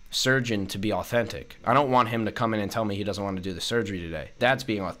surgeon to be authentic. I don't want him to come in and tell me he doesn't want to do the surgery today. That's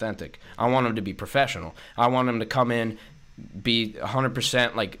being authentic. I want him to be professional. I want him to come in, be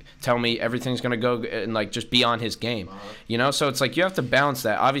 100%, like tell me everything's gonna go, and like just be on his game. You know, so it's like you have to balance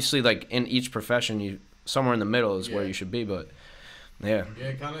that. Obviously, like in each profession, you somewhere in the middle is where Yeah. you should be. But yeah,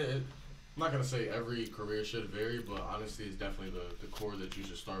 Yeah, kind of. I'm not gonna say every career should vary, but honesty is definitely the core that you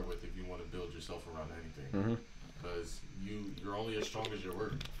should start with if you want to build yourself around anything. Because you're only as strong as your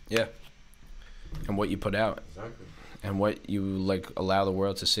word. yeah, and what you put out. Exactly. And what you like allow the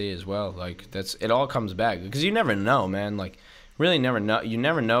world to see as well. Like it all comes back because you never know, man. Like really never know. You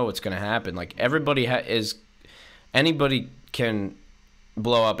never know what's gonna happen. Like anybody can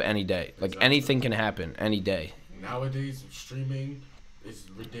blow up any day. Like Exactly. anything can happen any day. Nowadays, streaming is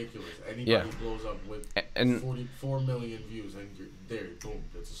ridiculous. Anybody Yeah. blows up with And 44 million views, and you're there. Boom,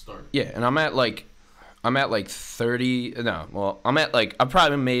 that's a start. yeah, and I'm at like 30. No, well, I've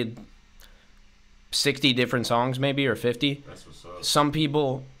probably made 60 different songs, maybe, or 50. That's what's up. Some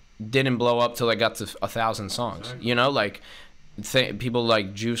people didn't blow up till I got to 1,000 songs. Exactly. You know, like people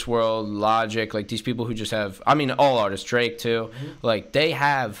like Juice WRLD, Logic, like these people who just have. I mean, all artists, Drake too. Like they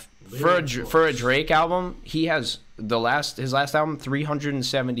have for a Drake album, he has his last album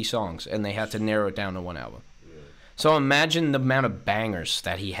 370 songs, and they had to narrow it down to one album. Yeah. So imagine the amount of bangers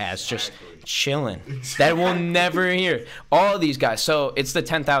that he has just Exactly. chilling that we'll never hear. All of these guys. So it's the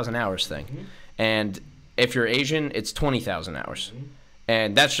 10,000 hours thing. Mm-hmm. And if you're Asian, it's 20,000 hours. Mm-hmm.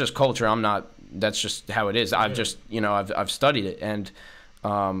 And that's just culture. That's just how it is. I've just, I've studied it. And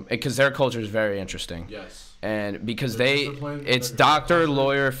because their culture is very interesting. Yes. And because They're it's disciplined, doctor, they're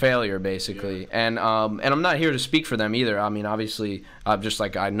lawyer, failure, basically. Yeah. And I'm not here to speak for them either. I mean, obviously, I'm just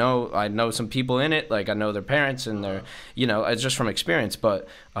like, I know some people in it. Like, I know their parents and their, it's just from experience. But,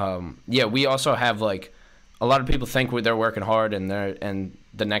 yeah, we also have, like, a lot of people think they're working hard and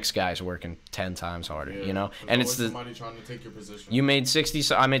the next guy's working 10 times harder, Yeah. And it's somebody trying to take your position. you made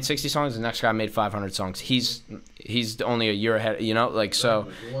 60, I made 60 songs, the next guy made 500 songs. He's only a year ahead, like, so.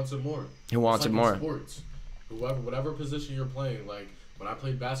 Who wants it more? Who wants It's it like more? in sports. Whatever position you're playing, like when I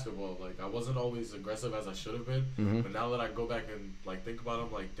played basketball, like I wasn't always aggressive as I should have been. Mm-hmm. But now that I go back and like think about it,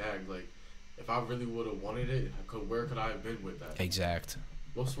 I'm like, dag, like if I really would have wanted it, where could I have been with that? Exact.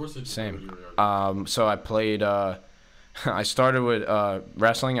 What sports did you Same. play when you were younger? So I played. I started with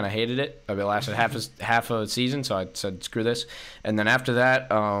wrestling and I hated it. I lasted half a season, so I said screw this. And then after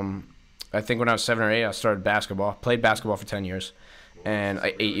that, I think when I was 7 or 8, I started basketball. Played basketball for 10 years, and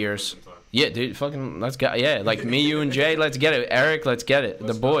 8 years. Yeah, dude, fucking let's go. Yeah, like me, you, and Jay, let's get it. Eric, let's get it.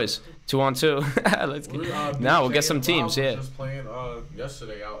 The boys, 2-on-2. Let's get. Now we'll get some teams. Yeah. Just playing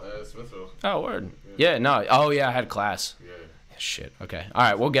yesterday out at Smithville. Oh word. Yeah. No. Oh yeah, I had class. Yeah. Shit. Okay. All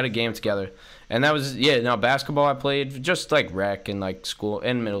right. We'll get a game together. And that was basketball I played just like rec and like school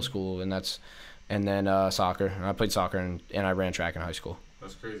and middle school and then soccer. I played soccer and I ran track in high school.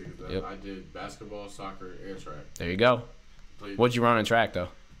 That's crazy. Yep. I did basketball, soccer, and track. There you go. What'd you run in track though?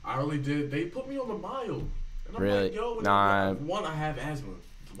 I really did. They put me on the mile. And I'm Really? like, yo, Nah. one, I have asthma.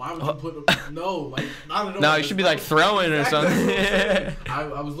 Why would you put no, like not at all. No, you should be like throwing or something.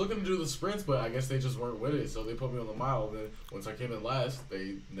 I was looking to do the sprints, but I guess they just weren't with it, so they put me on the mile. And then once I came in last,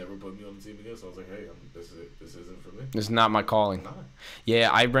 they never put me on the team again. So I was like, hey, this is it. This isn't for me. It's not my calling. Nah. Yeah,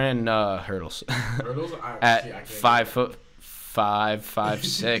 I ran hurdles. Hurdles? At I can't 5 foot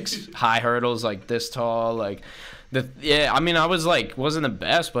 5'6", high hurdles like this tall, like I mean I was like wasn't the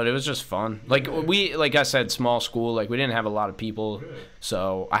best, but it was just fun. Like like I said, small school, like we didn't have a lot of people,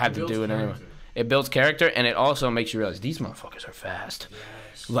 so I had to do it anyway. It builds character and it also makes you realize these motherfuckers are fast.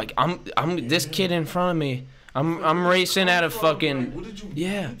 Yes. Like I'm this kid in front of me. I'm racing at a fucking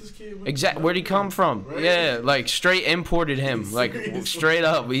exact. Where'd he come from? Right? Yeah, like straight imported him. Like Seriously. straight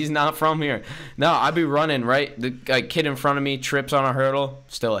up, he's not from here. No, I'd be running right. The kid in front of me trips on a hurdle,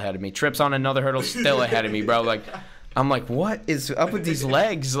 still ahead of me. Trips on another hurdle, still ahead of me, bro. Like I'm like, what is up with these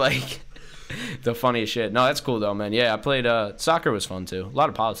legs? Like the funniest shit. No, that's cool though, man. Yeah, I played soccer was fun too. A lot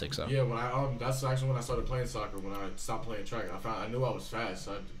of politics though. Yeah, when that's actually when I started playing soccer. When I stopped playing track, I knew I was fast.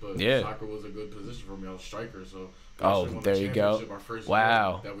 But Yeah. soccer was a good position for me. I was striker, so. we Oh, actually won there the you go. championship our first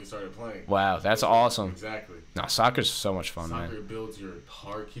Wow. year that we started playing. Wow, that's So, awesome. Exactly. No, soccer's so much fun, Soccer man. builds your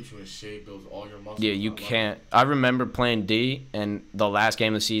heart, keeps you in shape, builds all your muscles. Yeah, you I love can't. it. I remember playing D, and the last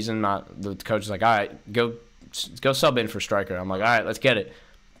game of the season, the coach was like, "All right, go sub in for striker." I'm like, "All right, let's get it."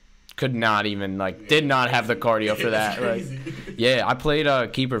 Could not even did not have the cardio for that. Right? Yeah, I played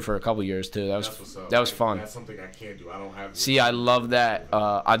keeper for a couple years too. That That's what's up. was fun. That's something I can't do. I don't have. See, I love that.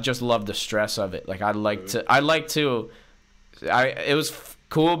 I just love the stress of it. Like it was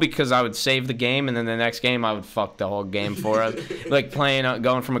cool because I would save the game, and then the next game I would fuck the whole game for us. Like playing,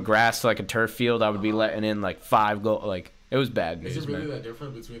 going from a grass to like a turf field, I would be letting in like 5 goals. Like it was bad news, Is it really man. that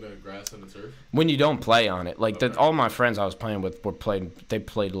different between a grass and a turf? When you don't play on it, like Okay. all my friends I was playing with they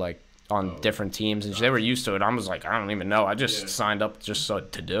played like on different teams, and they were used to it. I was like, I don't even know. I just Yeah. signed up just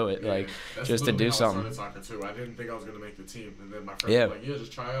to do it, like That's just to literally do how I something. started soccer too. I didn't think I was gonna make the team, and then my friends Yeah. were like, "Yeah,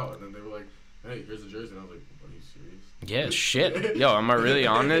 just try out." And then they were like, "Hey, here's a jersey," and I was like, "Are you serious?" Yeah, shit. Yo, am I really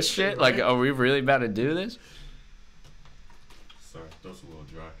on this shit? Like, are we really about to do this? Sorry, that's a little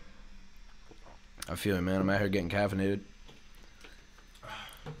dry. I feel it, man. I'm out here getting caffeinated.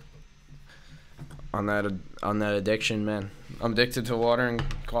 On that addiction, man. I'm addicted to water and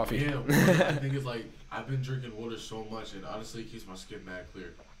coffee. Yeah, water, I think it's like I've been drinking water so much, and honestly, it keeps my skin mad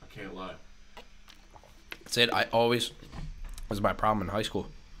clear. I can't lie. That's it. I always was my problem in high school.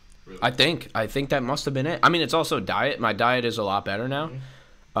 Really. I think that must have been it. I mean, it's also diet. My diet is a lot better now.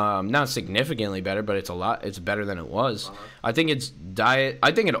 Not significantly better, but it's better than it was. Uh-huh. I think it's diet.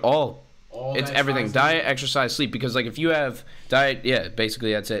 I think it's that everything. ties Diet, exercise, sleep. Because like if you have diet, yeah,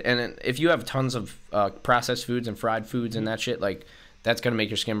 basically that's it. And then if you have tons of processed foods and fried foods and that shit, like that's gonna make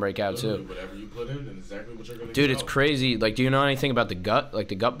your skin break out Literally, too. whatever you put in, and exactly what you're gonna Dude, get it's out. crazy. Like, do you know anything about the gut? Like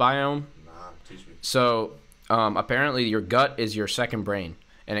the gut biome? Nah, teach me. So apparently your gut is your second brain,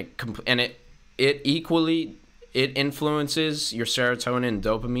 and it equally it influences your serotonin and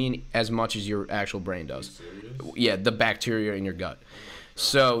dopamine as much as your actual brain does. Yeah, the bacteria in your gut.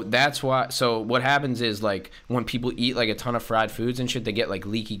 So that's why. So what happens is, like, when people eat like a ton of fried foods and shit, they get like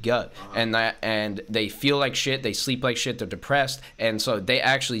leaky gut, and they feel like shit. They sleep like shit. They're depressed, and so they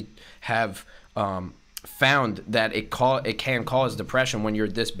actually have found that it can cause depression when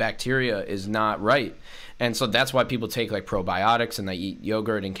this bacteria is not right. And so that's why people take like probiotics and they eat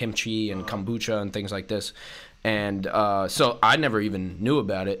yogurt and kimchi and kombucha and things like this. And so I never even knew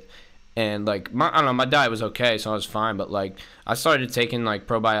about it. And like I don't know, my diet was okay, so I was fine. But like I started taking like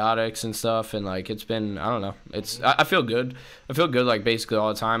probiotics and stuff, and like it's been, I don't know, I feel good. I feel good like basically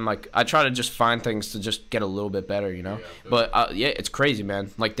all the time. Like I try to just find things to just get a little bit better, you know. But yeah, it's crazy,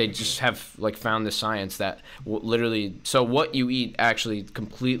 man. Like they just have like found this science that literally, so what you eat actually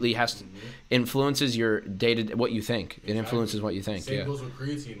completely influences your what you think. It influences what you think. Same goes with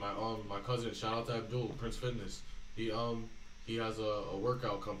creatine. My cousin, shout out to Abdul, Prince Fitness. He has a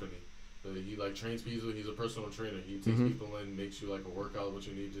workout company. He like trains people. He's a personal trainer. He takes people in, makes you like a workout, what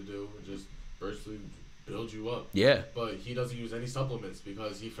you need to do, and just basically build you up. Yeah. But he doesn't use any supplements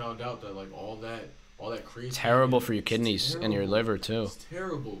because he found out that like all that creatine. Terrible for your kidneys and your liver too. It's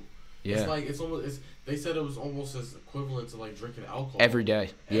terrible. Yeah. It's like they said it was almost as equivalent to like drinking alcohol every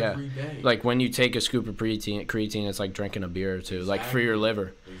day. Every day. Like when you take a scoop of creatine, it's like drinking a beer or two, like for your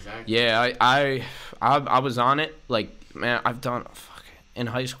liver. Exactly. Yeah, I was on it. Like, man, I've done. In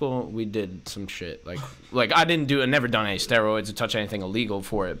high school, we did some shit. Like I never done any steroids or touch anything illegal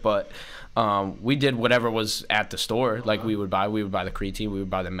for it, but we did whatever was at the store. Like we would buy the creatine, we would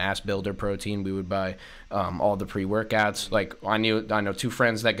buy the mass builder protein, we would buy all the pre-workouts. Like I know 2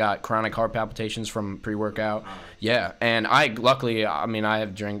 friends that got chronic heart palpitations from pre-workout. Yeah, and I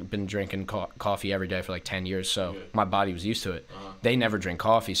have been drinking coffee every day for like 10 years, so my body was used to it. They never drink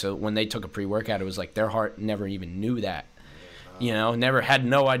coffee, so when they took a pre-workout, it was like their heart never even knew that. You know, had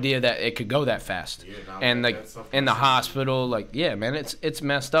no idea that it could go that fast. Yeah, and like in the hospital, like, yeah, man, it's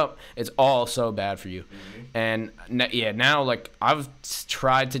messed up. It's all so bad for you. And yeah, now like I've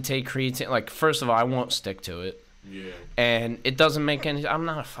tried to take creatine. Like, first of all, I won't stick to it. Yeah. And it doesn't make any. I'm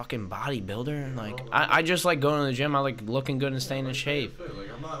not a fucking bodybuilder. Like I just like going to the gym. I like looking good and staying in shape. Like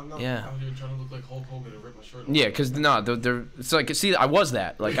I'm not out here trying to look like Hulk Hogan and rip my shirt off. Yeah, because it's like, see, I was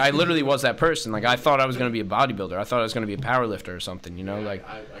that. Like I literally was that person. Like I thought I was gonna be a bodybuilder. I thought I was gonna be a power lifter or something. You know, yeah, like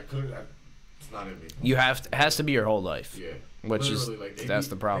I couldn't. It's not in me. It has to be your whole life. Yeah. Which literally, is like, that's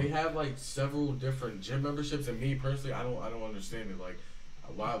the problem. They have like several different gym memberships, and me personally, I don't understand it. Like,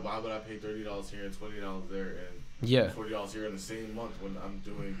 why would I pay $30 here and $20 there and $40 here in the same month when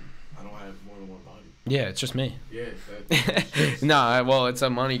I don't have more than one body? Yeah, it's just me. Yeah. Well, it's a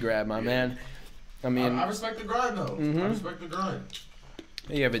money grab, my man. I mean, I respect the grind though. I respect the grind.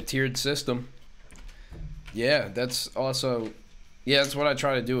 You have a tiered system. Yeah, that's also. Yeah, that's what I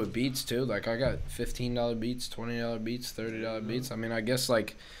try to do with beats too. Like I got $15 beats, $20 beats, $30 beats. I mean, I guess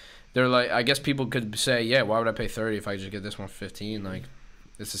like they're like, I guess people could say, yeah, why would I pay 30 if I just get this one for 15? Like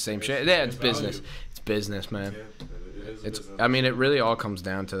it's the same shit. Yeah, it's business. It's business, man. Yeah, it is it's. business. I mean, it really all comes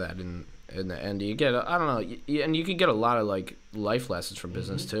down to that. In the end, you get. I don't know, and you can get a lot of like life lessons from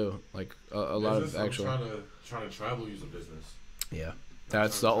business too. Like a lot of actual. I'm trying to travel using business. Yeah.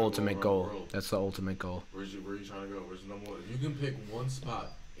 That's the ultimate goal. That's the ultimate goal. Where are you trying to go? Where's the number one? If you can pick one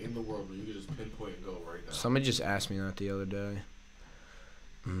spot in the world where you can just pinpoint and go right now. Somebody just asked me that the other day.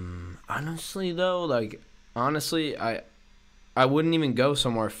 Honestly, though, I wouldn't even go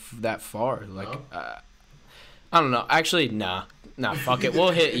somewhere that far. Like, no? I don't know. Actually, nah, fuck it.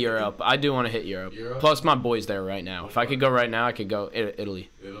 We'll hit Europe. I do want to hit Europe. Plus, my boy's there right now. If I could go right now, I could go Italy.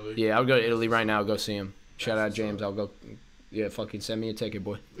 Italy? Yeah, I would go to Italy right now. Go see him. Shout out James. I'll go. Yeah, fucking send me a ticket,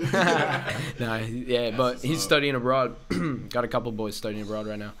 boy. But he's studying abroad. Got a couple boys studying abroad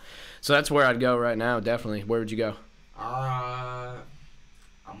right now. So that's where I'd go right now, definitely. Where would you go? I'm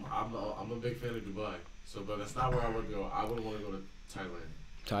a big fan of Dubai. So, but that's not where I would go. I would want to go to Thailand.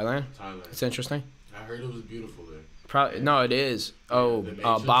 Thailand? It's interesting. I heard it was beautiful there. No, it is.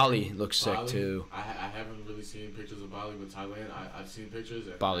 Bali looks sick too. I haven't really seen pictures of Bali, but Thailand, I've seen pictures.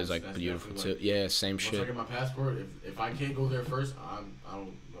 And Bali's like beautiful too. Yeah, same shit. Once I get my passport, if I can't go there first, I don't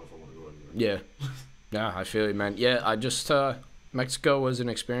know if I want to go anywhere. Yeah, yeah, I feel you, man. Yeah, I just Mexico was an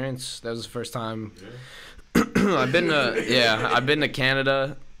experience. That was the first time. Yeah. I've been to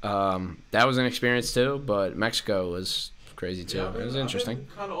Canada. That was an experience too, but Mexico was crazy too. It was interesting. I've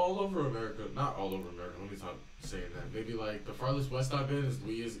been kind of all over America. Not all over America. Let me stop saying that. Maybe like the farthest west I've been is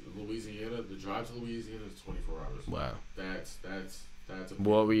Louisiana. The drive to Louisiana is 24 hours. Wow. That's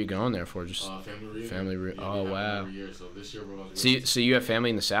What were you going there for? Just family reunion. Oh wow. Every year, so this year we're going to So you have family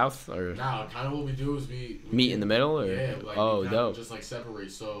in the South, or? Nah, kind of what we do is we meet in the middle, or? Yeah, like oh, dope. Just like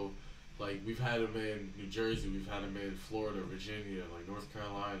separate. So, like we've had them in New Jersey, we've had them in Florida, Virginia, like North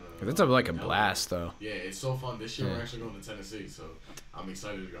Carolina. That's like a blast, though. Yeah, it's so fun. This year we're actually going to Tennessee, so I'm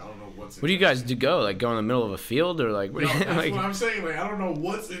excited to go. I don't know what's. What do you guys do? Go like go in the middle of a field, or like? What That's like, what I'm saying. Like I don't know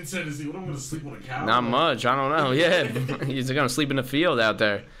what's in Tennessee. What am I going to sleep on a couch? Not much. I don't know. Yeah, you're gonna sleep in the field out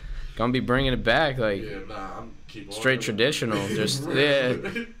there. Gonna be bringing it back like. Yeah, nah, I'm keep straight on traditional. Just yeah.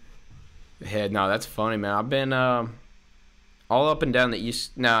 Yeah, no, that's funny, man. I've been all up and down the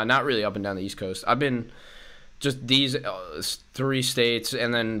east. No, not really up and down the East Coast. I've been just these 3 states,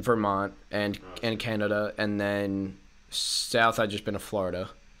 and then Vermont and Canada, and then south. I've just been to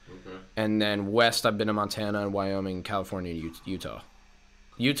Florida, and then west. I've been to Montana and Wyoming, California, and Utah.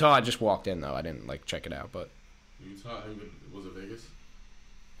 Utah, I just walked in though. I didn't like check it out, but. Utah, was it Vegas?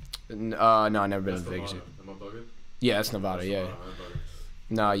 No, I never been to Vegas. Am I bugging? Yeah, that's Nevada. Yeah.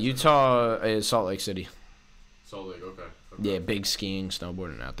 No, Utah is Salt Lake City. Salt Lake, okay. Yeah, big skiing,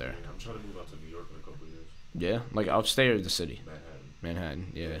 snowboarding out there. Man, I'm trying to move out to New York in a couple of years. Yeah, like upstate or the city?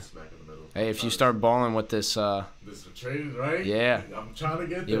 Manhattan, yeah. Smack in the middle. Hey, if you start balling with this, this trade, right? Yeah. I'm trying to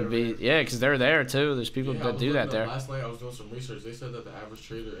get there. You'll be, yeah, because they're there too. There's people that do that there. Last night I was doing some research. They said that the average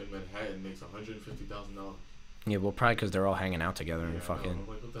trader in Manhattan makes $150,000. Yeah, well, probably because they're all hanging out together and fucking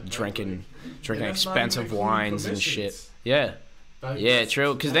drinking and expensive wines and shit. Yeah. Yeah,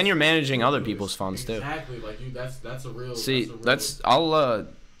 true. Because then you're managing other people's funds too. Exactly. Like you, that's a real. See,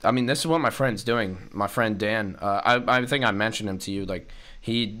 I mean, this is what my friend's doing. My friend Dan. I think I mentioned him to you. Like,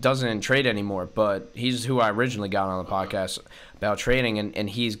 he doesn't trade anymore, but he's who I originally got on the podcast about trading, and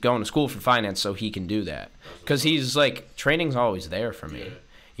he's going to school for finance, so he can do that. Because he's like, trading's always there for me. Yeah.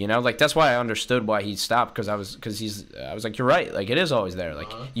 You know, like that's why I understood why he stopped, because I was like, you're right, like it is always there,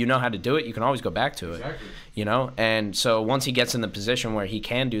 like you know how to do it, you can always go back to it, you know. And so once he gets in the position where he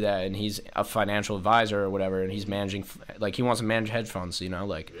can do that, and he's a financial advisor or whatever, and he's managing, like he wants to manage hedge funds, you know,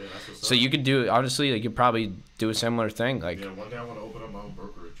 like so you could do, honestly, like you probably do a similar thing, like one day I want to open up my own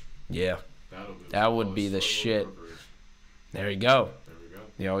brokerage. Yeah, that would be the shit. There you go.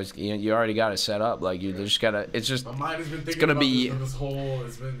 You always, you already got it set up. Like you just gotta. It's just. My mind has been thinking about this whole.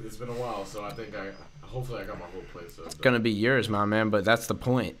 It's been a while, so I think hopefully I got my whole plate. So it's gonna be yours, my man. But that's the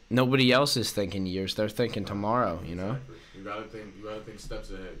point. Nobody else is thinking years. They're thinking tomorrow. You know. You gotta think steps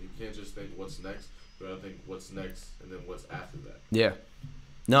ahead. You can't just think what's next. You gotta think what's next and then what's after that. Yeah.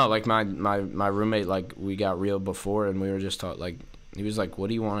 No, like my roommate, like we got real before, and we were just taught, like he was like, "What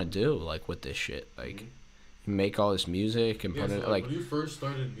do you want to do, like with this shit, like?" Mm-hmm. Make all this music and put it like when you first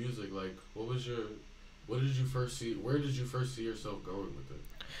started music, like where did you first see yourself going with it?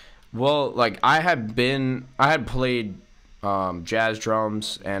 Well, like I had played jazz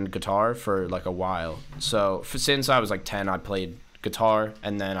drums and guitar for like a while. So since I was like 10, I played guitar,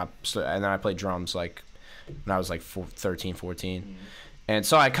 and then I played drums like when I was like 13, 14. Mm-hmm. And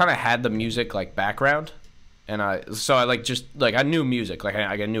so I kind of had the music like background. And I like just like I knew music, like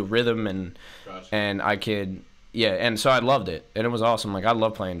I knew rhythm and and I could and so I loved it, and it was awesome. Like I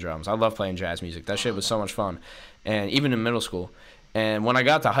love playing drums, I love playing jazz music. That shit was so much fun, and even in middle school. And when I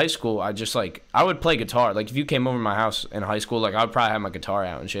got to high school, I just like I would play guitar. Like if you came over to my house in high school, like I would probably have my guitar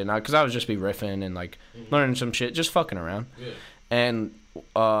out and shit, because I would just be riffing and like learning some shit, just fucking around. Yeah. And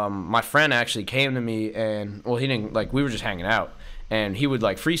my friend actually came to me, and well, he didn't like we were just hanging out. And he would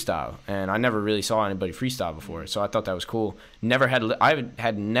like freestyle, and I never really saw anybody freestyle before, so I thought that was cool. I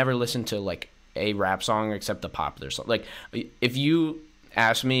had never listened to like a rap song except the popular song. Like if you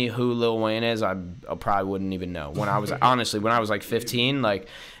asked me who Lil Wayne is, I probably wouldn't even know. When I was honestly, when I was like 15, like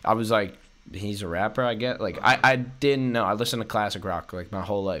I was like, he's a rapper, I get. Like I didn't know. I listened to classic rock like my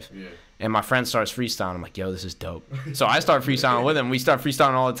whole life. Yeah. And my friend starts freestyling. I'm like, yo, this is dope. So I start freestyling with him. We start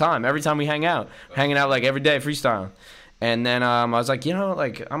freestyling all the time. Every time we hanging out like every day freestyling. And then I was like,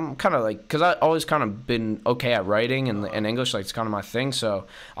 like I'm kind of like, because I always kind of been okay at writing and English, like it's kind of my thing. So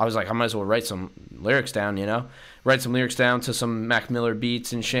I was like, I might as well write some lyrics down, write some lyrics down to some Mac Miller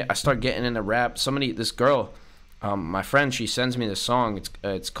beats and shit. I start getting into rap. This girl, my friend, she sends me this song.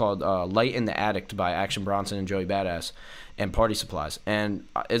 It's called Light in the Attic by Action Bronson and Joey Badass and Party Supplies. And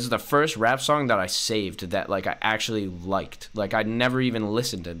it's the first rap song that I saved that like I actually liked. Like I'd never even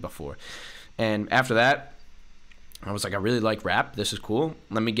listened to it before. And after that, I was like, I really like rap. This is cool.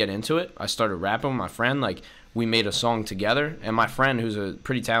 Let me get into it. I started rapping with my friend. Like, we made a song together. And my friend, who's a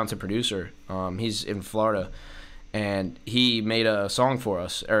pretty talented producer, he's in Florida, and he made a song for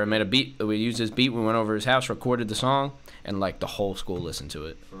us, or made a beat. We used his beat. We went over his house, recorded the song, and like the whole school listened to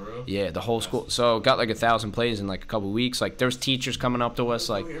it. For real? Yeah, the whole school. So it got like 1,000 plays in like a couple weeks. Like there's teachers coming up to us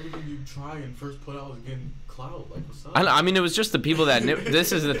like. Everything you try and first put out is getting clout. Like what's up? I mean, it was just the people that knew.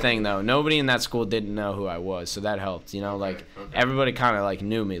 This is the thing though. Nobody in that school didn't know who I was, so that helped. You know, like everybody kind of like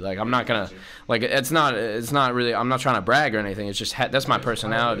knew me. Like I'm not gonna, like it's not really. I'm not trying to brag or anything. It's just that's my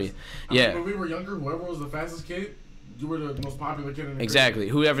personality. Yeah. When we were younger, whoever was the fastest kid, you were the most popular kid in the Exactly.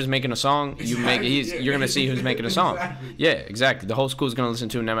 grade. Whoever's making a song, you make. You're gonna see who's making a song. Exactly. Yeah, exactly. The whole school's gonna listen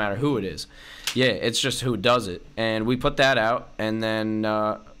to it no matter who it is. Yeah, it's just who does it, and we put that out, and then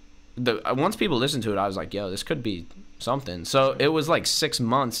once people listened to it, I was like, yo, this could be something. So it was like 6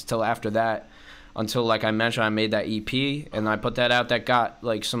 months till after that, until like I mentioned, I made that EP, and I put that out. That got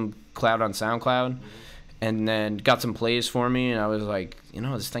like some clout on SoundCloud. And then got some plays for me, and I was like, you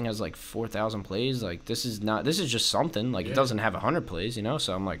know, this thing has like 4,000 plays. Like, this is just something. Like, it doesn't have 100 plays, you know?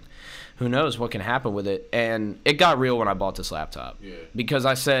 So I'm like, who knows what can happen with it? And it got real when I bought this laptop. Yeah. Because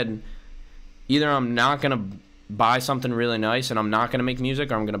I said, either I'm not going to buy something really nice and I'm not going to make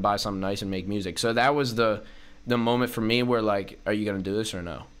music, or I'm going to buy something nice and make music. So that was the moment for me where, like, are you going to do this or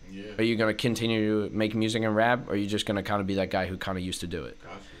no? Yeah. Are you going to continue to make music and rap, or are you just going to kind of be that guy who kind of used to do it?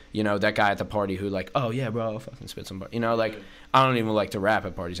 Gotcha. You know, that guy at the party who like, oh yeah, bro, I'll fucking spit some bar. You know, like, I don't even like to rap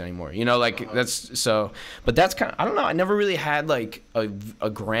at parties anymore. You know, like that's so. But that's kind of, I don't know. I never really had like a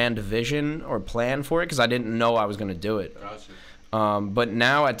grand vision or plan for it because I didn't know I was gonna do it. Gotcha. But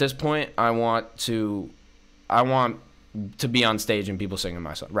now at this point, I want to be on stage and people singing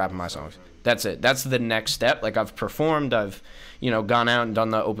my song, rapping my songs. That's it. That's the next step. Like I've performed, I've gone out and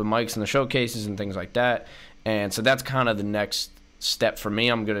done the open mics and the showcases and things like that. And so that's kind of the next step for me.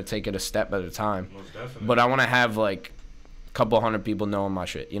 I'm gonna take it a step at a time. Most definitely. But I want to have like a couple hundred people knowing my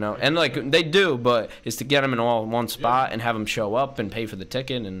shit, you know, and like they do, but it's to get them in all one spot and have them show up and pay for the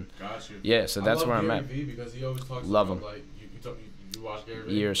ticket and Gotcha. yeah. So that's where I'm at. Gary Vee because he always talks Love about, him. like you watch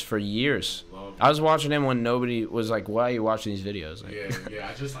Gary Vee? For years. Love him. I was watching him when nobody was like, "Why are you watching these videos?" Like, Yeah.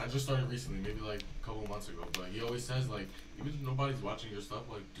 I just started recently, maybe like a couple months ago. But he always says like, even if nobody's watching your stuff,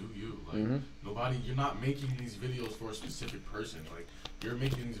 like do you? Like you're not making these videos for a specific person. Like you're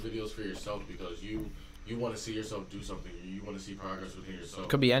making these videos for yourself because you want to see yourself do something. You want to see progress within yourself.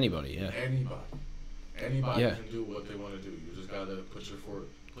 Could be anybody, yeah. Anybody Yeah. can do what they want to do. You just gotta put your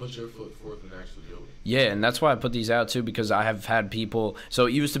foot forth and actually do it. Yeah, and that's why I put these out too, because I have had people. So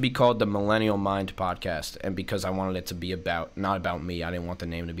it used to be called the Millennial Mind Podcast, and because I wanted it to be not about me, I didn't want the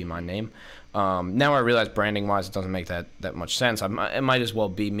name to be my name. Now I realize branding wise, it doesn't make that much sense. It might as well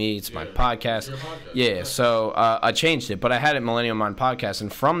be me. It's my podcast. It's your podcast. Yeah, so I changed it, but I had it Millennial Mind Podcast,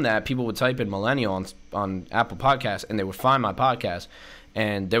 and from that, people would type in Millennial on Apple Podcasts, and they would find my podcast,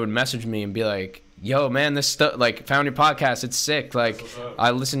 and they would message me and be like, yo, man, this stuff, like, found your podcast, it's sick, like, I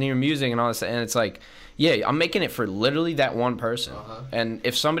listen to your music and all this, and it's like, yeah, I'm making it for literally that one person, and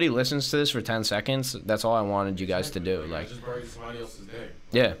if somebody listens to this for 10 seconds, that's all I wanted you guys to do, like, just brighten somebody else's day.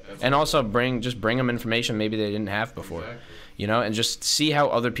 Yeah, and also bring them information maybe they didn't have before. Exactly. You know, and just see how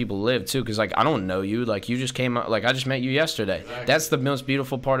other people live too, because like I don't know you, like you just came out, like I just met you yesterday. Exactly. That's the most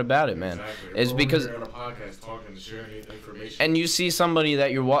beautiful part about it, man. Exactly. Is because on a podcast talking, sharing information. and you see somebody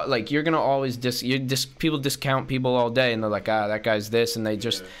that you're like you're gonna always people discount people all day, and they're like, that guy's this, and they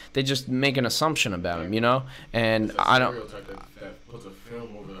just make an assumption about him, you know. And I don't. That puts a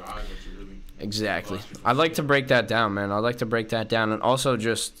film over their eyes that you really. Exactly. I'd like to break that down, man. I'd like to break that down, and also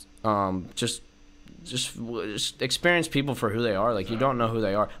just experience people for who they are. Like, you don't know who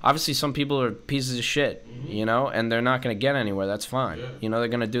they are. Obviously, some people are pieces of shit, you know, and they're not going to get anywhere. That's fine. Yeah. You know, they're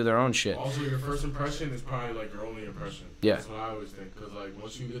going to do their own shit. Also, your first impression is probably, like, your only impression. Yeah. That's what I always think. Because, like,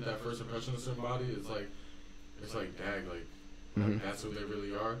 once you get that first impression of somebody, it's like, dag, like, that's who they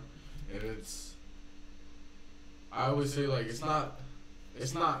really are. And I always say, like, it's not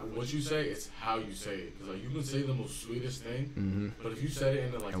what you say, it's how you say it. Because, like, you can say the most sweetest thing, but if you said it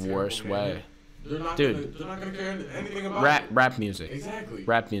in a, like, The worst way. They're not Dude. gonna care anything about it. Rap music. Exactly.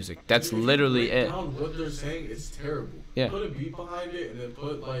 Rap music. That's literally break it. down what they're saying, it's terrible. Yeah. Put a beat behind it, and then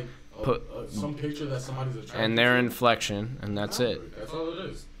put like some picture that somebody's attracted And their to. inflection, and that's it. That's all it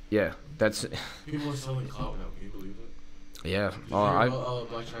is. Yeah, that's People are selling clout now. Can you believe it? yeah. Did you Oh, hear about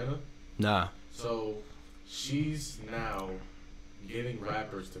Black China? nah. So she's now getting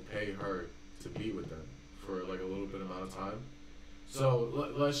rappers to pay her to be with them for like a little bit amount of time.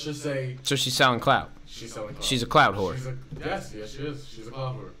 So let's just say So she's selling clout. she's selling clout. She's a clout whore. Yes, she is. She's a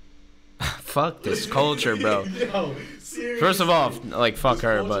clout whore. Fuck this culture, bro. Yo, seriously. First of all, like fuck This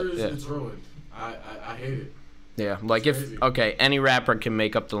her, culture but is, yeah. it's ruined. I hate it. Yeah, like any rapper can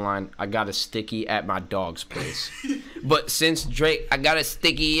make up the line, I got a sticky at my dog's place. But since Drake, I got a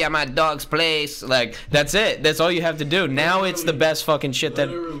sticky at my dog's place, like, that's it. That's all you have to do. Now it's the best fucking shit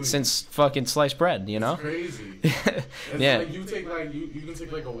since fucking sliced bread, you know? It's crazy. Yeah. Like, you can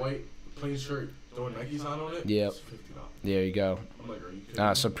take like a white plain shirt, throw a Nike sign on it. Yep. It's $50. There you go. I'm like, are you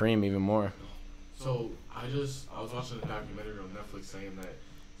kidding? Supreme even more. So I was watching a documentary on Netflix saying that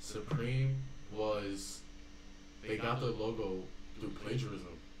Supreme they got the logo through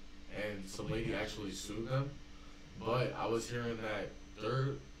plagiarism, and some lady actually sued them. But I was hearing that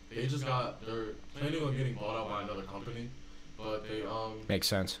they're planning on getting bought out by another company, but they makes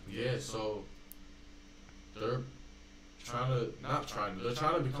sense. Yeah, so they're they're trying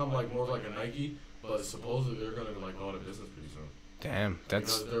to become like more like a Nike, but supposedly they're gonna like go out of business pretty soon. Damn,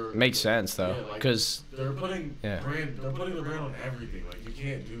 makes sense though, because they're putting the brand on everything. Like, you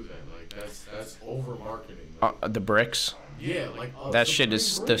can't do that. Like, that's over marketing. Like, the bricks. Yeah, like that shit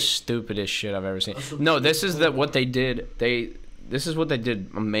is the stupidest shit I've ever seen. No, this is what they did. This is what they did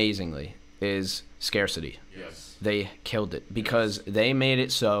amazingly. Is scarcity. Yes. They killed it because they made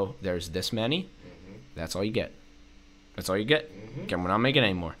it so there's this many. Mm-hmm. That's all you get. That's all you get. Mm-hmm. We're not making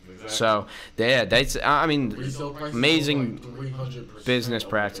any more. Exactly. So that's amazing like business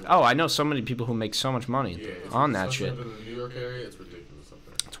practice. Oh, I know so many people who make so much money on that shit. In the New York area, it's ridiculous up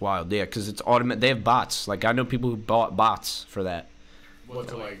there. It's wild, yeah, because it's automated. They have bots. Like, I know people who bought bots for that. What,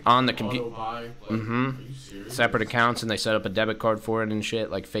 to like on the computer? Like, mm-hmm. Are you serious? Separate accounts, and they set up a debit card for it and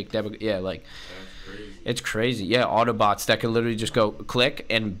shit, like fake debit. Yeah, like. That's crazy. It's crazy. Yeah, Autobots that can literally just go click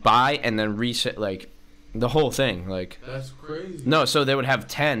and buy and then reset, like. The whole thing, like. That's crazy. No, so they would have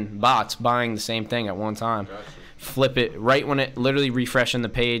 10 bots buying the same thing at one time. Gotcha. Flip it right when it literally refreshing the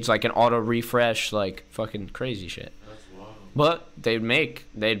page, like an auto refresh, like fucking crazy shit. That's wild. But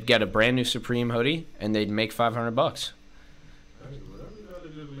they'd get a brand new Supreme hoodie and they'd make $500.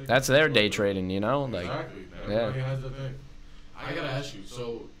 That's their day trading, you know, like. Exactly. Everybody has the thing. I gotta ask you.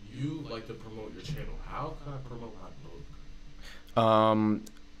 So you like to promote your channel? How can I promote my book?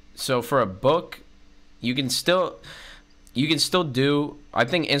 So for a book. You can still do. I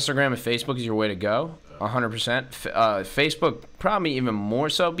think Instagram and Facebook is your way to go, 100%. Facebook probably even more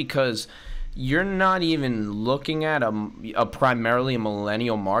so because you're not even looking at a primarily a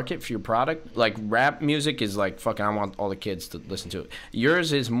millennial market for your product. Like, rap music is like, fucking, I want all the kids to listen to it.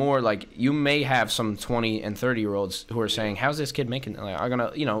 Yours is more like, you may have some 20 and 30-year-olds who are saying, how's this kid making, like, I'm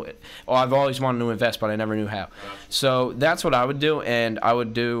gonna, I've always wanted to invest, but I never knew how. So that's what I would do, and I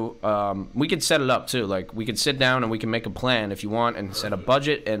would do, we could set it up too. Like, we could sit down and we can make a plan if you want and set a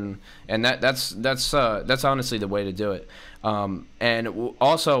budget, and that's honestly the way to do it. And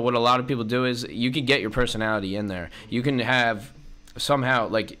also what a lot of people do is you can get your personality in there. You can have somehow,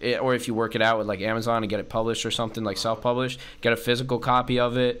 like, or if you work it out with like Amazon and get it published or something, like self-published, get a physical copy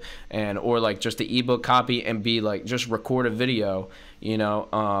of it, or like just the ebook copy, and be like, just record a video,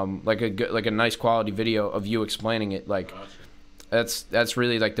 like a nice quality video of you explaining it. Like, that's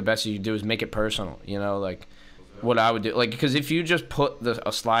really like the best you can do is make it personal, like what I would do. Like, because if you just put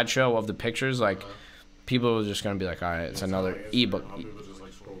a slideshow of the pictures, like, people are just gonna be like, all right, it's another ebook.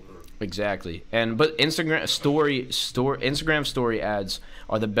 Exactly. But Instagram story ads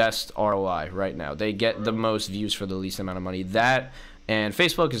are the best ROI right now. They get the most views for the least amount of money. That, and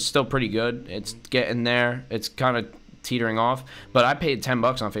Facebook is still pretty good. It's getting there. It's kind of teetering off. But I paid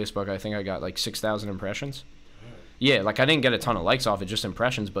 $10 on Facebook. I think I got like 6,000 impressions. Yeah, like, I didn't get a ton of likes off it, just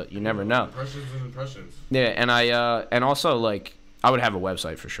impressions, but you never know. Impressions. Yeah, and also, like, I would have a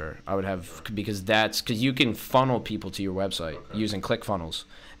website for sure. I would have, because you can funnel people to your website using ClickFunnels,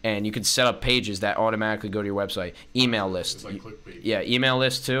 and you can set up pages that automatically go to your website. Email list. It's like clickbait. Yeah, email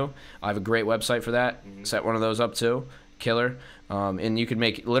list too. I have a great website for that. Mm-hmm. Set one of those up too. Killer. And you can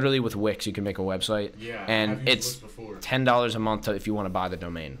make, literally with Wix, you can make a website. Yeah, and it's $10 a month if you want to buy the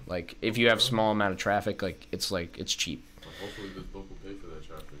domain. Like, if you have small amount of traffic, it's cheap. Hopefully this book will pay for that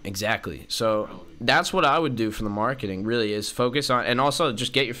traffic. Exactly. So that's what I would do for the marketing, really, is focus on, and also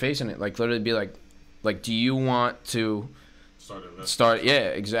just get your face in it. Like, literally be like, do you want to start? Yeah,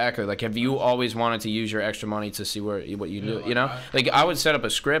 exactly. Like, have you always wanted to use your extra money to see what you do? Like, I would set up a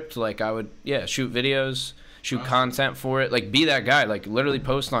script. Like, I would, shoot videos, shoot content for it. Like, be that guy. Like, literally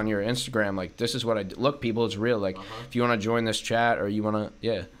post on your Instagram. Like, this is what I do. Look, people, it's real. Like, if you want to join this chat, or you want to,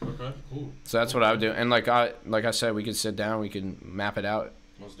 Okay, cool. So that's what I would do. And like I said, we could sit down. We can map it out.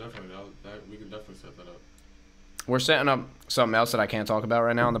 Most definitely. We can definitely set that up. We're setting up something else that I can't talk about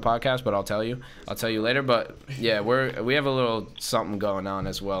right now on the podcast, but I'll tell you later. But yeah, we have a little something going on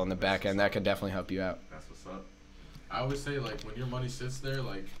as well in the back end that could definitely help you out. That's what's up. I always say, like, when your money sits there,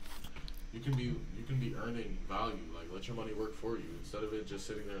 like, you can be earning value. Like, let your money work for you instead of it just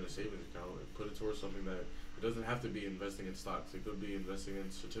sitting there in a savings account. Like, put it towards something that it doesn't have to be investing in stocks. It could be investing in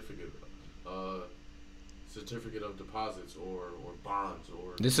certificate of deposits or bonds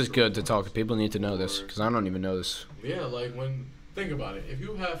or. This is good to talk. People need to know this because I don't even know this. Yeah, like think about it. If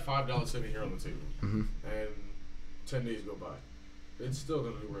you have $5 sitting here on the table and 10 days go by, it's still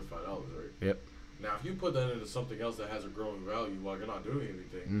gonna be worth $5, right? Yep. Now, if you put that into something else that has a growing value while you're not doing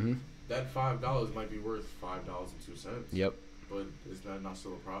anything, that $5 might be worth $5.02. Yep. But is that not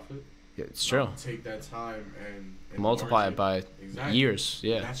still a profit? Yeah, it's true. Take that time and multiply it by years.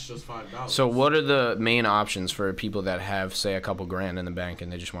 Yeah. That's just $5. So what are the main options for people that have, say, a couple grand in the bank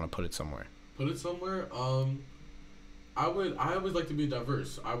and they just want to put it somewhere? Put it somewhere. I always like to be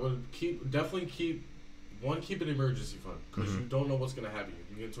diverse. I would definitely keep an emergency fund because you don't know what's gonna happen. You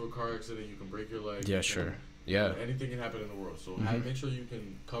can get into a car accident, you can break your leg. Yeah, sure. Yeah. Anything can happen in the world. So make sure you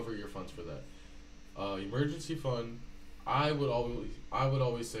can cover your funds for that. Emergency fund. I would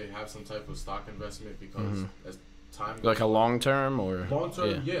always say have some type of stock investment because as time goes like a long term or long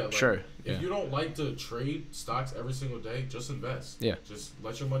term, yeah, like sure. If you don't like to trade stocks every single day, just invest. Yeah. Just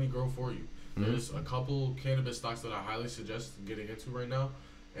let your money grow for you. There's a couple cannabis stocks that I highly suggest getting into right now,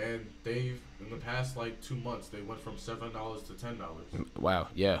 and they've in the past like 2 months they went from $7 to $10. Wow.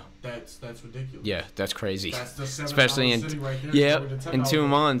 Yeah. That's ridiculous. Yeah, that's crazy. That's the $7 especially in right there in 2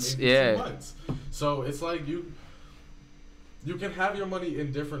 months. Yeah. 2 months. So it's like you can have your money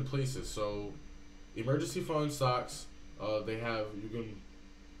in different places. So emergency fund stocks, you can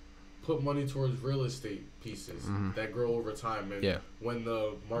put money towards real estate pieces that grow over time, and when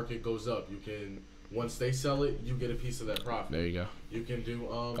the market goes up, you can once they sell it, you get a piece of that profit. There you go. You can do.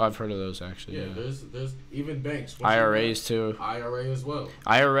 I've heard of those actually. Yeah, there's even banks. IRAs too. IRA as well.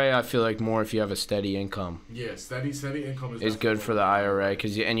 IRA, I feel like more if you have a steady income. Yeah, steady income is good for the IRA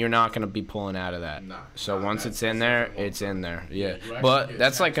because and you're not gonna be pulling out of that. Nah. So once it's in there, it's in there. Yeah, but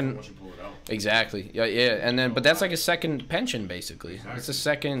that's like exactly. Yeah, and then but that's like a second pension basically. Exactly. It's a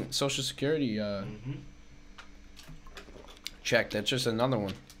second Social Security check. That's just another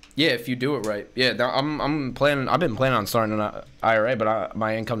one. Yeah, if you do it right. Yeah, I've been planning on starting an IRA, but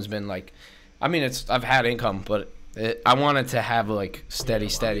my income's been like, I mean, I've had income, but I wanted to have like steady.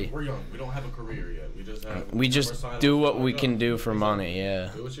 We're young. We don't have a career yet. We just do what we can do for money.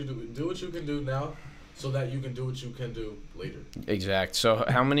 Yeah. Do what you do. Do what you can do now, so that you can do what you can do later. Exact. So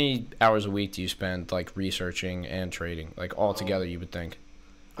how many hours a week do you spend like researching and trading, like all together? You would think,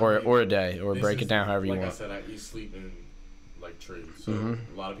 or a day, or break it down however you want. Like I said, I eat, sleep, and like trade. So a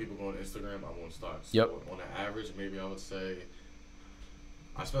lot of people go on Instagram. I'm on stocks. Yep. So on an average, maybe I would say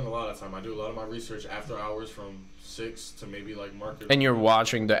I spend a lot of time. I do a lot of my research after hours from 6 to maybe like market. And you're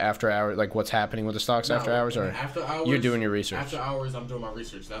watching the after hours, like what's happening with the stocks after hours, or after hours, you're doing your research. After hours, I'm doing my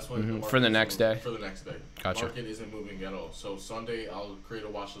research. That's when for the next day. For the next day. Gotcha. Market isn't moving at all. So Sunday, I'll create a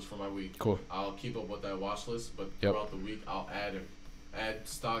watch list for my week. Cool. I'll keep up with that watch list, but throughout the week, I'll add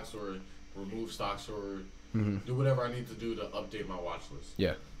stocks or remove stocks or do whatever I need to do to update my watch list.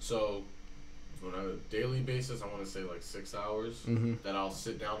 Yeah. So on a daily basis, I want to say like 6 hours that I'll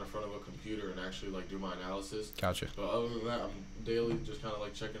sit down in front of a computer and actually like do my analysis. Gotcha. But other than that, I'm daily just kind of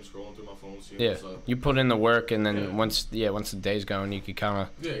like checking, scrolling through my phone, seeing what's up. You put in the work, and then once the day's going, you can kind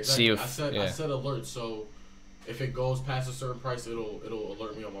of see if. I set alerts, so if it goes past a certain price, it'll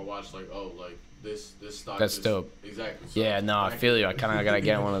alert me on my watch like, oh, like this stock. That's dope. Exactly. So yeah, no, I feel you. I kind of gotta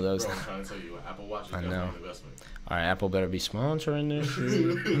get one of those. Bro, I'm trying to tell you, Apple Watch is definitely an investment. All right, Apple better be sponsoring this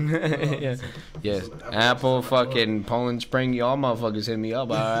shit. Yeah. Apple, fucking Poland Spring, y'all motherfuckers hit me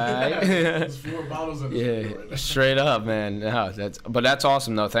up, all right? There's 4 bottles in this right now. Straight up, man. No, that's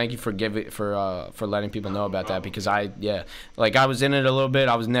awesome though. Thank you for letting people know about that because I was in it a little bit.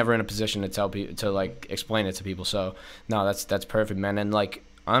 I was never in a position to tell people to like explain it to people. So no, that's perfect, man. And like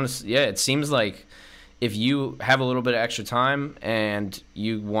honestly, it seems like if you have a little bit of extra time and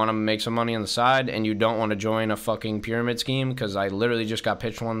you want to make some money on the side and you don't want to join a fucking pyramid scheme, because I literally just got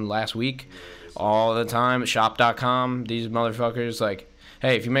pitched one last week all the time, shop.com, these motherfuckers, like,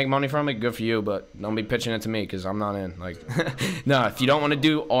 hey, if you make money from it, good for you, but don't be pitching it to me because I'm not in. Like, no, if you don't want to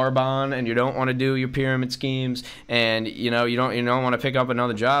do Arbonne and you don't want to do your pyramid schemes and, you don't want to pick up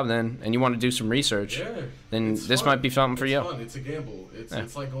another job then and you want to do some research, then this might be something for you. It's a gamble.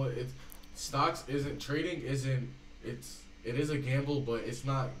 It's like stocks trading isn't it is a gamble, but it's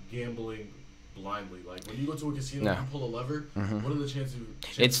not gambling blindly. Like when you go to a casino and you pull a lever, what are the chances?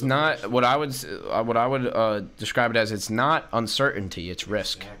 It's not what I would describe it as. It's not uncertainty. It's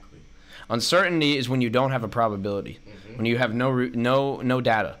risk. Exactly. Uncertainty is when you don't have a probability, when you have no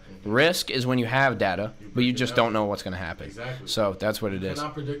data. Risk is when you have data, but you break it just down. don't know what's going to happen. Exactly. So that's what it You is.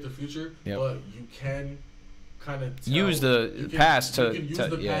 cannot predict the future, Yep. but you can kind of Use the past to- You can use to-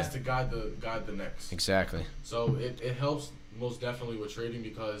 the yeah. past to guide the next. Exactly. So it helps most definitely with trading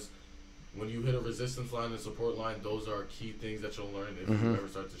because when you hit a resistance line and support line, those are key things that you'll learn if Mhm. you ever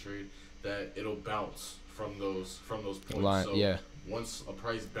start to trade. That it'll bounce from those points. Line, so yeah. once a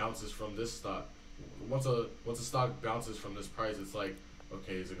price bounces from this stock, once a stock bounces from this price, it's like,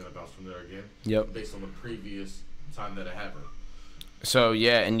 okay, is it gonna bounce from there again? Yep. Based on the previous time that it happened. So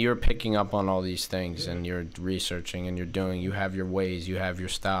yeah, and you're picking up on all these things, Yeah. and you're researching, and you have your ways, you have your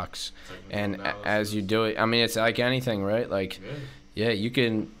stocks, Technical and analysis. as you do it, I mean, it's like anything, right? Like, Yeah,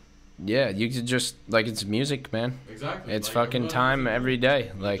 you can just like it's music, man. exactly. It's Like, fucking everybody time does it. every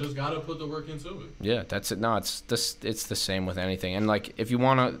day. You Like, just gotta put the work into it. yeah, that's it. No, it's the same with anything. And like, if you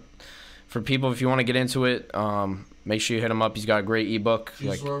wanna, for people, if you wanna get into it, make sure you hit him up. He's got a great ebook.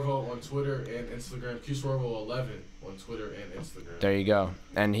 Like, QSwervo on Twitter and Instagram. QSwervo11 on Twitter and Instagram. there you go.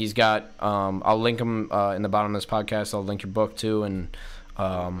 And he's got, I'll link him in the bottom of this podcast. I'll link your book too,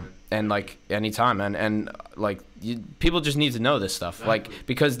 and like anytime, man. And like people just need to know this stuff, Exactly. like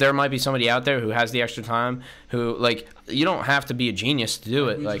because there might be somebody out there who has the extra time, who like you don't have to be a genius to do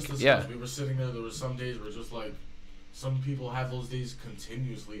it. We Like, just discussed, yeah, we were sitting there. There were some days where just like some people have those days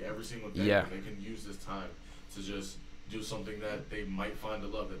continuously every single day. Yeah. And they can use this time to just do something that they might find a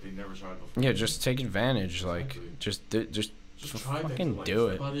love that they never tried before. yeah, just take advantage. Like, Exactly. just try fucking things. Like, do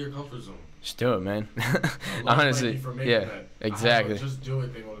step it. out of your comfort zone. Just do it, man. I love Honestly, Mikey for making yeah, that. exactly. I have a just do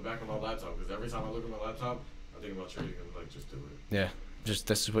it thing on the back of my laptop because every time I look at my laptop, I think about trading and I'm like, just do it. Yeah, just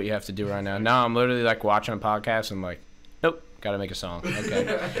this is what you have to do right now. Now I'm literally like watching a podcast and I'm like, nope, gotta make a song.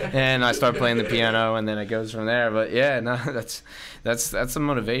 Okay, and I start playing the piano and then it goes from there. But yeah, no, that's the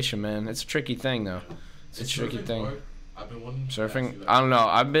motivation, man. It's a tricky thing though. It's a tricky surfing thing. hard? I've been wanting to ask you Surfing, that. I don't know.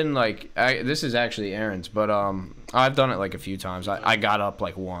 I've been like, this is actually Aaron's, but I've done it like a few times. I got up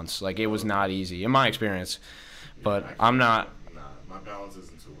like once. Like it was not easy in my experience, but I I'm not. Nah, my balance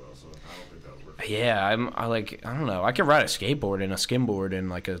isn't too well, so I don't think that'll work. Yeah, I don't know. I could ride a skateboard and a skimboard and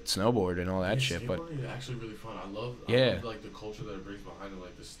like a snowboard and all that shit, but skateboarding is actually really fun. I love like the culture that it brings behind it,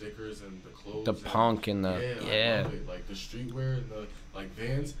 like the stickers and the clothes. the and, punk and the I love it. Like the streetwear and the like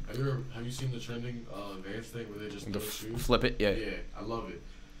Vans. Have you seen the trending Vans thing where they just the throw shoes? flip it. Yeah, Yeah, I love it.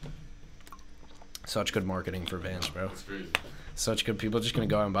 such good marketing for Vans, bro. It's crazy. Such good people just gonna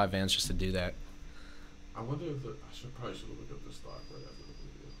go out and buy Vans just to do that. I wonder if I probably should look up the stock right after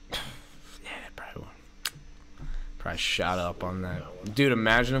the video. Yeah, probably shot up on that. Dude,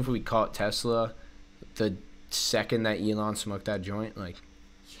 imagine if we caught Tesla the second that Elon smoked that joint. Like,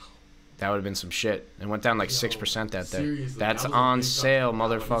 that would have been some shit. It went down like 6% that day. Seriously, That's that was a on big stock. sale, Now,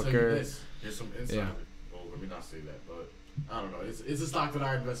 let me tell you motherfucker. this. Here's some insight. Yeah. Well, let me not say that, but I don't know. It's a stock that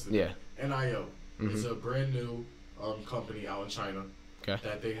I invested Yeah. in. NIO. It's Mhm. a brand new company out in China Okay.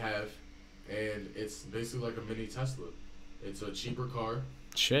 that they have, and it's basically like a mini Tesla. It's a cheaper car,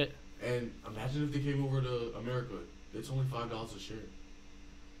 Shit. and imagine if they came over to America. It's only $5 a share.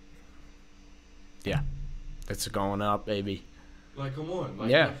 It's going up, baby. Like, come on. Like,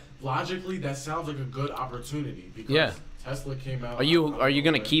 Yeah. Logically, that sounds like a good opportunity because Yeah. Tesla came out. Are you I don't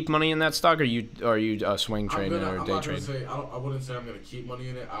gonna know, keep money in that stock, or are you swing trading or I'm day not gonna trading? say I wouldn't say I'm gonna keep money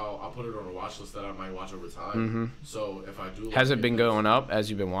in it. I'll put it on a watch list that I might watch over time. Mm-hmm. So if I do, Has like it been going up as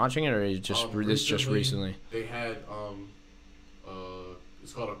you've been watching it, or is just this just recently? They had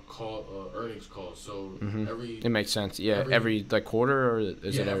it's called a call earnings call. So Mhm. every It makes sense. Yeah, every- every like quarter, or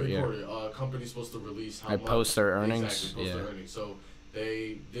is it every yeah? quarter, company's supposed to release how They much post their earnings? Exactly, post their Yeah. earnings. So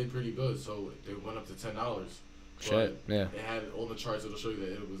they did pretty good. So they went up to $10. Shit. Yeah. It had on the charts. It'll show you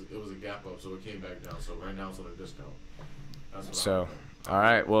that it was a gap up. So it came back down. So right now it's on a discount. That's what So, I'm all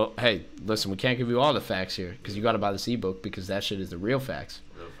right. Well, hey, listen, we can't give you all the facts here because you got to buy this ebook because that shit is the real facts.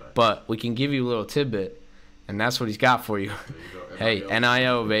 real fast. But we can give you a little tidbit, and that's what he's got for you. There you go. Hey,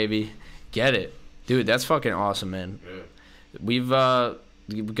 NIO baby, get it, dude. That's fucking awesome, man. Yeah. We've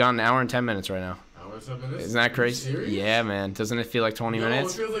got an hour and 10 minutes right now. Hour and 10 minutes. Isn't that Are you crazy? serious? Yeah, man. Doesn't it feel like 20 Yo,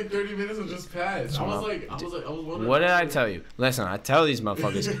 minutes? It feels like 30 minutes have just passed. I was wondering. What did I tell you? Listen, I tell these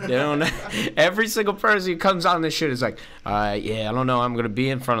motherfuckers. They don't. Every single person who comes on this shit is like, yeah, I don't know. I'm gonna be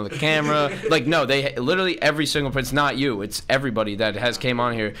in front of the camera. Like, no, they literally every single person. It's not you. It's everybody that has came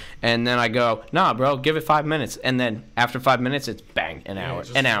on here. And then I go, nah, bro, give it 5 minutes. And then after 5 minutes, it's bang, an hour,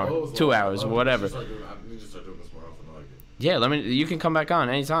 just an hour, flows 2 like- hours, I whatever. need to start doing this more often. I like it. Yeah, you can come back on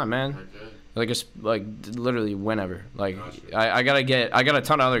anytime, man. Okay. Literally whenever. Like, Gotcha. I got a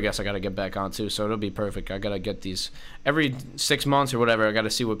ton of other guests I gotta get back on too, so it'll be perfect. I gotta get these every 6 months or whatever. I gotta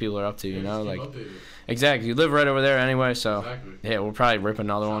see what people are up to, you know, just keep like updated. exactly. You live right over there anyway, so Exactly. yeah, we'll probably rip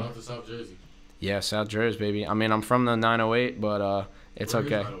another Shout one. out to South Jersey. Yeah, South Jersey, baby. I mean, I'm from the 908, but it's Where is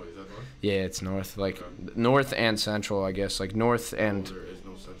okay. 908? Is that north? Yeah, it's north, like Okay. north and central, I guess, like north and There is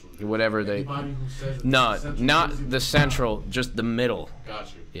no Central Jersey. whatever they. Anybody who says it's No, Central not Jersey, the central, just the middle.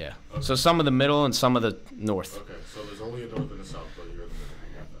 Got you. Yeah. Okay. So some of the middle and some of the north. Okay, so there's only a north and a south, but you're in the middle.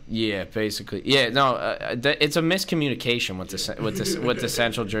 I got that. Yeah, basically. Yeah, no, it's a miscommunication with the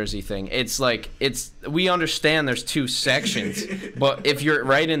Central Jersey thing. It's like we understand there's two sections, but if you're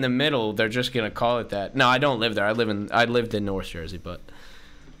right in the middle, they're just gonna call it that. No, I don't live there. I lived in North Jersey, but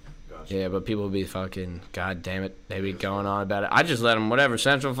Gotcha. yeah, but people be fucking, god damn it, they be going on about it. I just let them whatever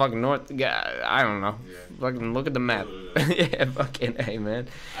Central fucking North. I don't know. Yeah. Fucking look at the map. Yeah, fucking hey man.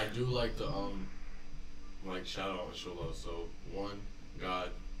 I do like the like shout out and show love. So one, God,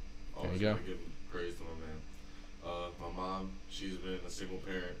 always There you gotta give praise to my man. My mom, she's been a single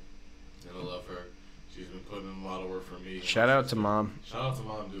parent, and I love her. She's been putting in a lot of work for me. Shout out to mom. Shout out to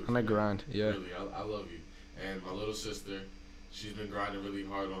mom, dude. On the grind, yeah. Really, I love you. And my little sister, she's been grinding really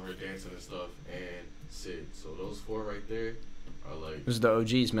hard on her dancing and stuff. And Sid. So those four right there are like, This is the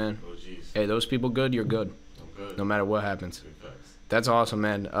OGs, man. oh geez, Hey, those people good, you're good. I'm good. No matter what happens. Good facts. That's awesome,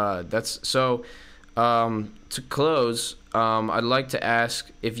 man. That's so. To close, I'd like to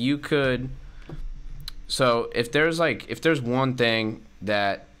ask if you could. So if there's one thing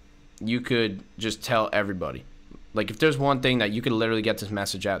that you could just tell everybody, like if there's one thing that you could literally get this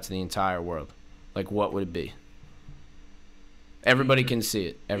message out to the entire world, like what would it be? Everybody can see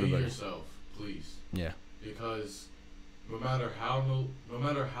it. Be Everybody. yourself, please. Yeah. Because no matter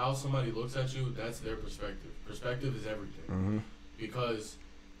how somebody looks at you, that's their perspective. Perspective is everything. Mm-hmm. Because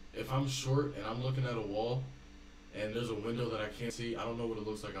if I'm short and I'm looking at a wall and there's a window that I can't see, I don't know what it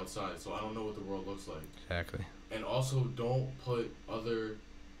looks like outside, so I don't know what the world looks like. Exactly. And also, don't put other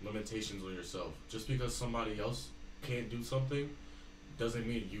limitations on yourself. Just because somebody else can't do something doesn't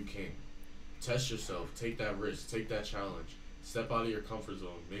mean you can't. Test yourself. Take that risk. Take that challenge. Step out of your comfort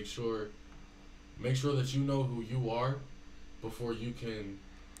zone. Make sure that you know who you are before you can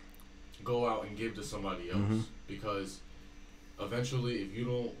go out and give to somebody else. Mhm. Because eventually, if you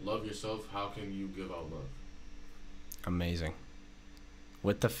don't love yourself, how can you give out love? Amazing.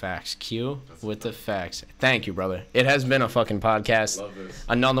 With the facts, Q. That's With a the facts. Thank you, brother. It has been a fucking podcast. Love this.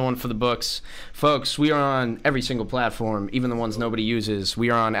 Another one for the books. Folks, we are on every single platform, even the ones nobody uses. We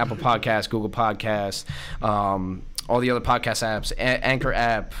are on Apple Podcasts, Google Podcasts, all the other podcast apps, Anchor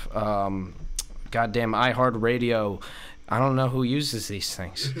app, goddamn iHeartRadio. I don't know who uses these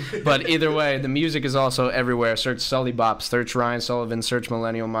things. But either way, the music is also everywhere. Search Sully Bop, search Ryan Sullivan, search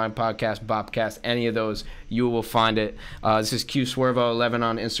Millennial Mind Podcast, Bopcast, any of those, you will find it. This is Q Swervo11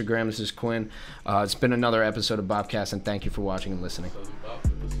 on Instagram. This is Quinn. It's been another episode of Bopcast, and thank you for watching and listening.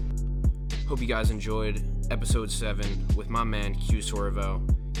 Hope you guys enjoyed episode 7 with my man Q Swervo.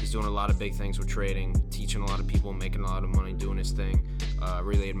 He's doing a lot of big things with trading, teaching a lot of people, making a lot of money, doing his thing.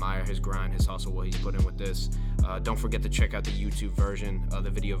 Really admire his grind, his hustle, what he's put in with this. Don't forget to check out the YouTube version, the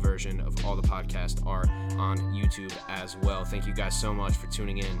video version of all the podcasts are on YouTube as well. Thank you guys so much for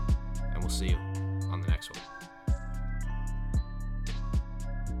tuning in, and we'll see you on the next one.